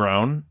power had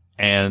grown,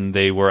 and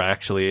they were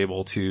actually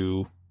able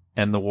to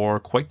end the war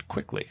quite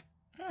quickly.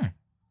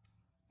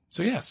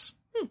 So yes,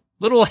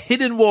 little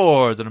hidden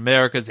wars in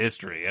America's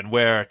history, and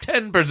where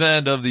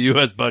 10% of the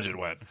U.S. budget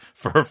went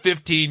for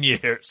 15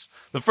 years.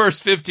 The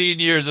first 15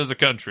 years as a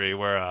country,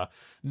 where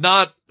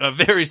not a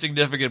very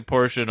significant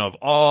portion of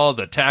all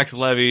the tax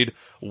levied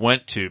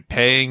went to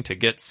paying to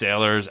get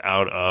sailors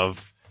out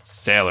of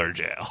sailor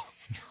jail.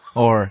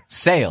 Or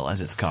sail, as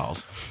it's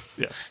called.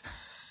 Yes.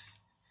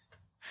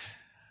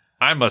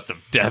 I must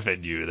have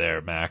deafened you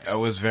there, Max. It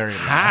was very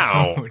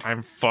How? loud.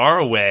 I'm far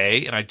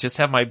away, and I just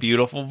have my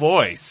beautiful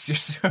voice. You're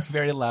so a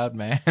very loud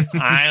man.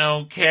 I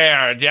don't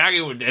care.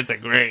 Jackie would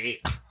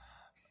disagree.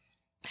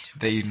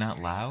 That you're not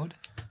loud?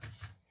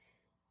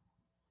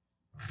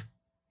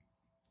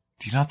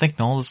 Do you not think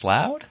Noel is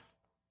loud?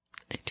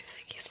 I do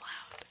think he's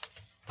loud.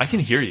 I can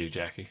hear you,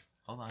 Jackie.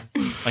 Hold on.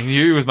 I can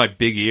hear you with my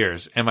big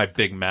ears and my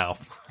big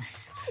mouth.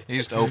 He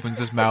just opens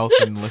his mouth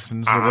and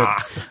listens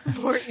with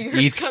More it.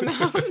 ears come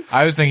out.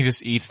 I was thinking he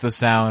just eats the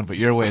sound, but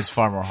your way is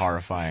far more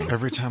horrifying.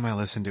 Every time I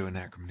listen to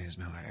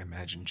Anachronismo, I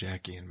imagine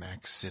Jackie and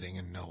Max sitting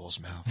in Noel's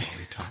mouth while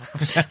he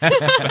talks.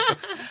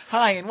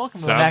 Hi, and welcome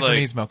to Sounds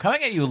Anachronismo,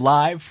 coming at you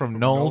live from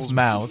Noel's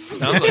mouth.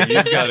 Sounds like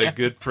you've got a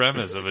good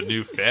premise of a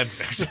new fan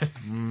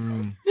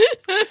fiction.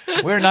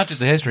 We're not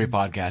just a history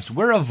podcast,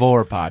 we're a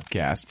vor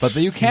podcast, but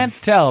you can't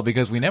tell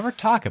because we never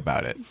talk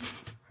about it.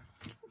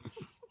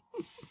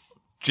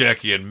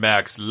 Jackie and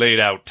Max laid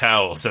out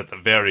towels at the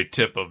very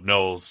tip of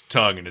Noel's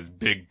tongue in his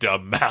big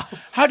dumb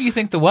mouth. How do you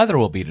think the weather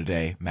will be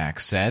today?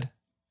 Max said.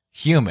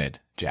 Humid,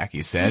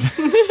 Jackie said.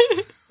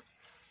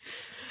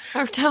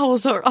 Our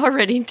towels are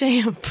already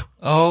damp.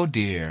 Oh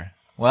dear.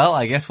 Well,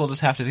 I guess we'll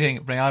just have to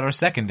bring out our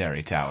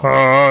secondary towel.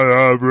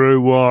 Hi,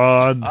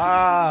 everyone.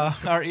 Ah,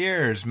 our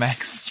ears,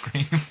 Max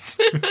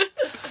screamed.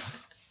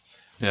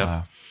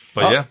 Yeah.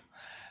 But yeah.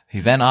 He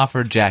then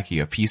offered Jackie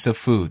a piece of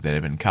food that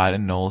had been caught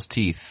in Noel's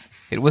teeth.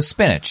 It was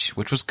spinach,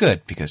 which was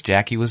good because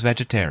Jackie was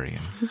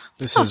vegetarian.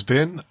 This has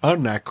been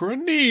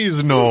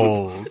Anachronismo.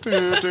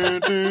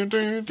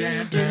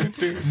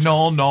 No.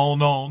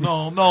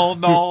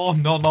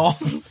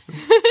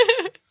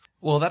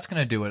 Well, that's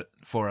going to do it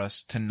for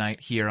us tonight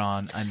here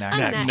on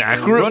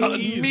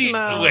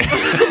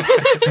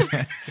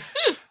Anachronismo.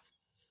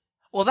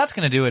 Well, that's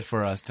going to do it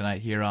for us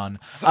tonight here on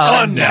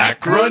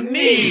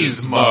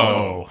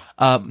Anachronismo.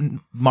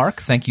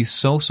 Mark, thank you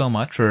so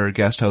much for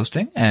guest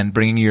hosting and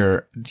bringing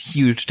your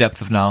huge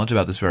depth of knowledge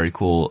about this very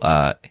cool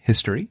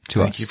history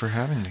to us. Thank you for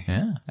having me.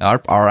 Yeah,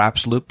 our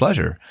absolute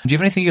pleasure. Do you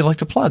have anything you'd like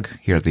to plug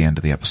here at the end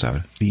of the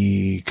episode?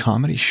 The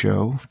comedy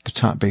show,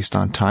 based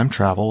on time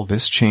travel,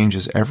 This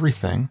Changes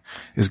Everything,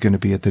 is going to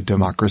be at the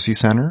Democracy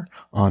Center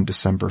on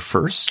December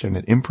 1st and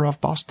at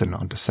Improv Boston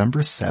on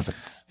December 7th.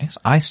 Yes,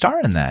 I star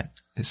in that.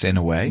 It's in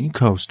a way. You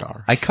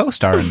co-star. I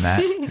co-star in that.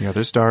 The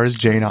other star is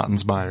Jane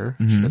Ottensmeyer.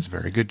 She does a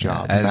very good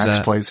job. As, Max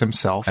plays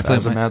himself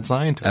as a mad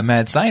scientist. A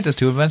mad scientist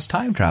who invents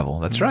time travel.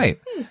 That's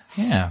right.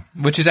 Yeah.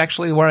 Which is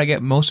actually where I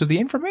get most of the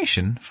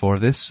information for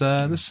this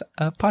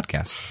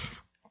podcast.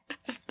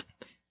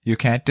 You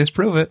can't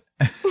disprove it.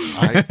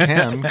 I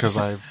can, because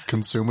I've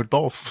consumed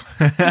both.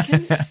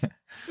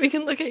 We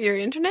can look at your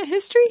internet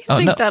history. I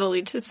think that'll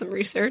lead to some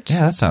research.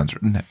 Yeah, that sounds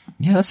right.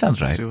 Let's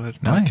do a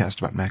podcast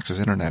about Max's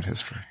internet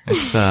history.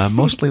 It's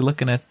mostly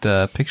looking at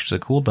pictures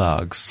of cool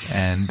dogs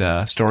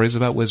and stories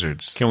about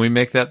wizards. Can we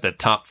make that the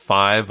top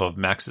 5 of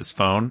Max's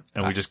phone?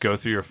 And we just go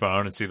through your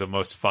phone and see the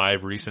most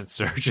 5 recent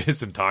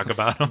searches and talk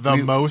about them? The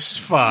most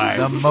 5.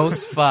 The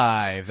most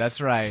 5.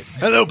 That's right.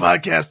 Hello,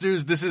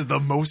 podcasters. This is the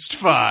most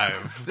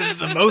 5. This is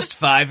the most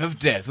 5 of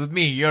death with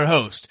me, your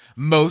host,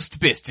 Most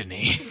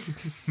Bistany.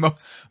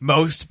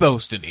 Most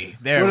Bostany.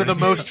 What are the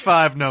most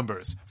 5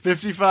 numbers?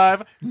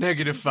 55,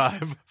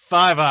 -5,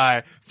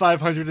 5i,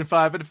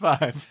 505, and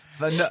 5.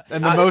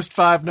 And the most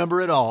 5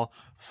 number at all,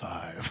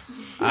 5.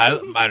 I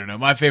don't know.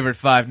 My favorite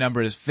 5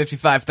 number is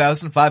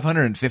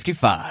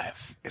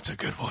 55,555. It's a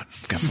good one.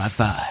 Got my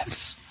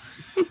 5s.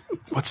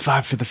 What's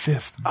 5 for the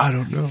 5th? I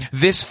don't know.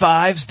 This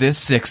 5s,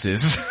 this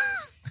 6s.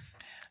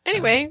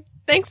 Anyway,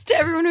 thanks to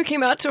everyone who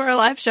came out to our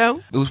live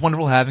show. It was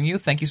wonderful having you.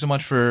 Thank you so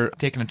much for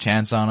taking a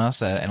chance on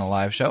us in a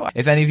live show.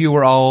 If any of you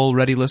were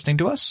already listening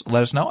to us,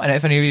 let us know. And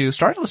if any of you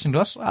started listening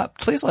to us,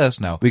 please let us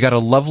know. We got a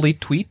lovely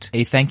tweet,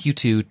 a thank you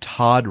to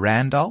Todd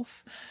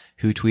Randolph,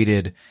 who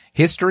tweeted,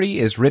 "History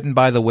is written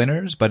by the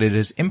winners, but it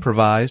is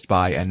improvised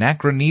by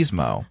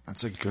Anachronismo."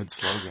 That's a good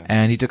slogan.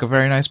 And he took a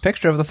very nice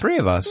picture of the 3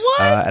 of us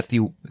at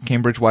the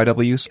Cambridge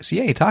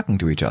YWCA talking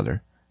to each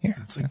other. Here.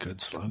 That's a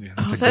good slogan.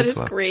 Oh, that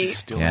is great.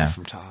 Steal Yeah. that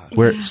from Todd.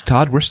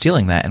 Todd, we're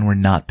stealing that and we're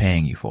not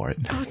paying you for it.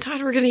 Oh,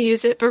 Todd, we're going to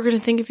use it, but we're going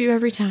to think of you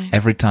every time.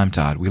 Every time,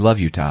 Todd. We love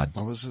you, Todd.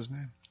 What was his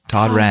name?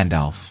 Todd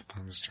Randolph. I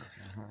was joking.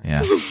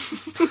 Yeah.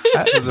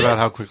 This is about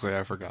how quickly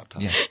I forgot.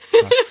 Todd. Yeah.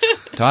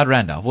 Todd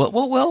Randolph.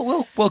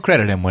 We'll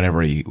credit him whenever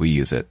we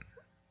use it.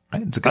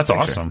 Right? It's a good That's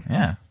picture. awesome.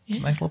 Yeah. It's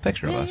a nice little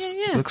picture of us.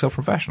 yeah. We look so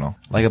professional.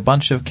 Like a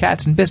bunch of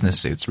cats in business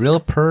suits. Real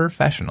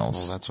professionals.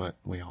 Well, that's what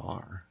we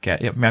all are.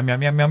 Cat. Yep. Meow, meow,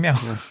 meow, meow, meow.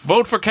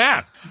 Vote for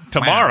Cat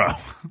tomorrow.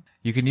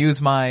 You can use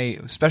my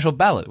special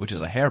ballot, which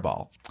is a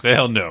hairball.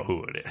 They'll know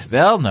who it is.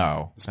 They'll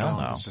know. This They'll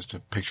ballot know. is just a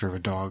picture of a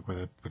dog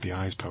with the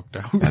eyes poked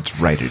out. That's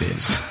right, it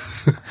is.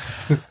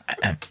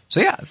 So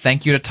yeah,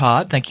 thank you to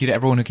Todd. Thank you to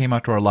everyone who came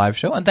out to our live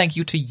show. And thank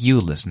you to you,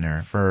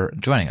 listener, for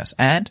joining us.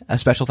 And a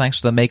special thanks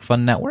to the Make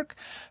Fun Network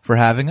for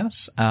having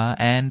us.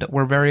 And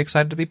we're very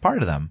excited to be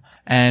part of them.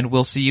 And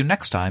we'll see you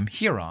next time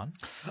here on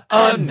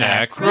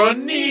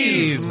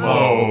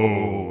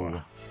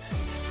Anachronismo.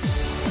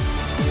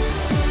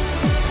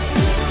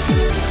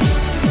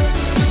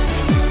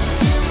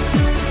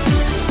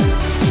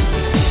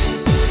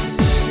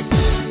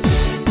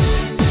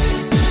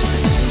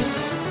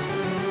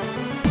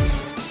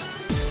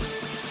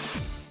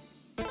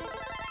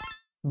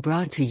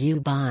 Brought to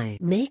you by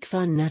Make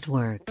Fun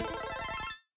Network.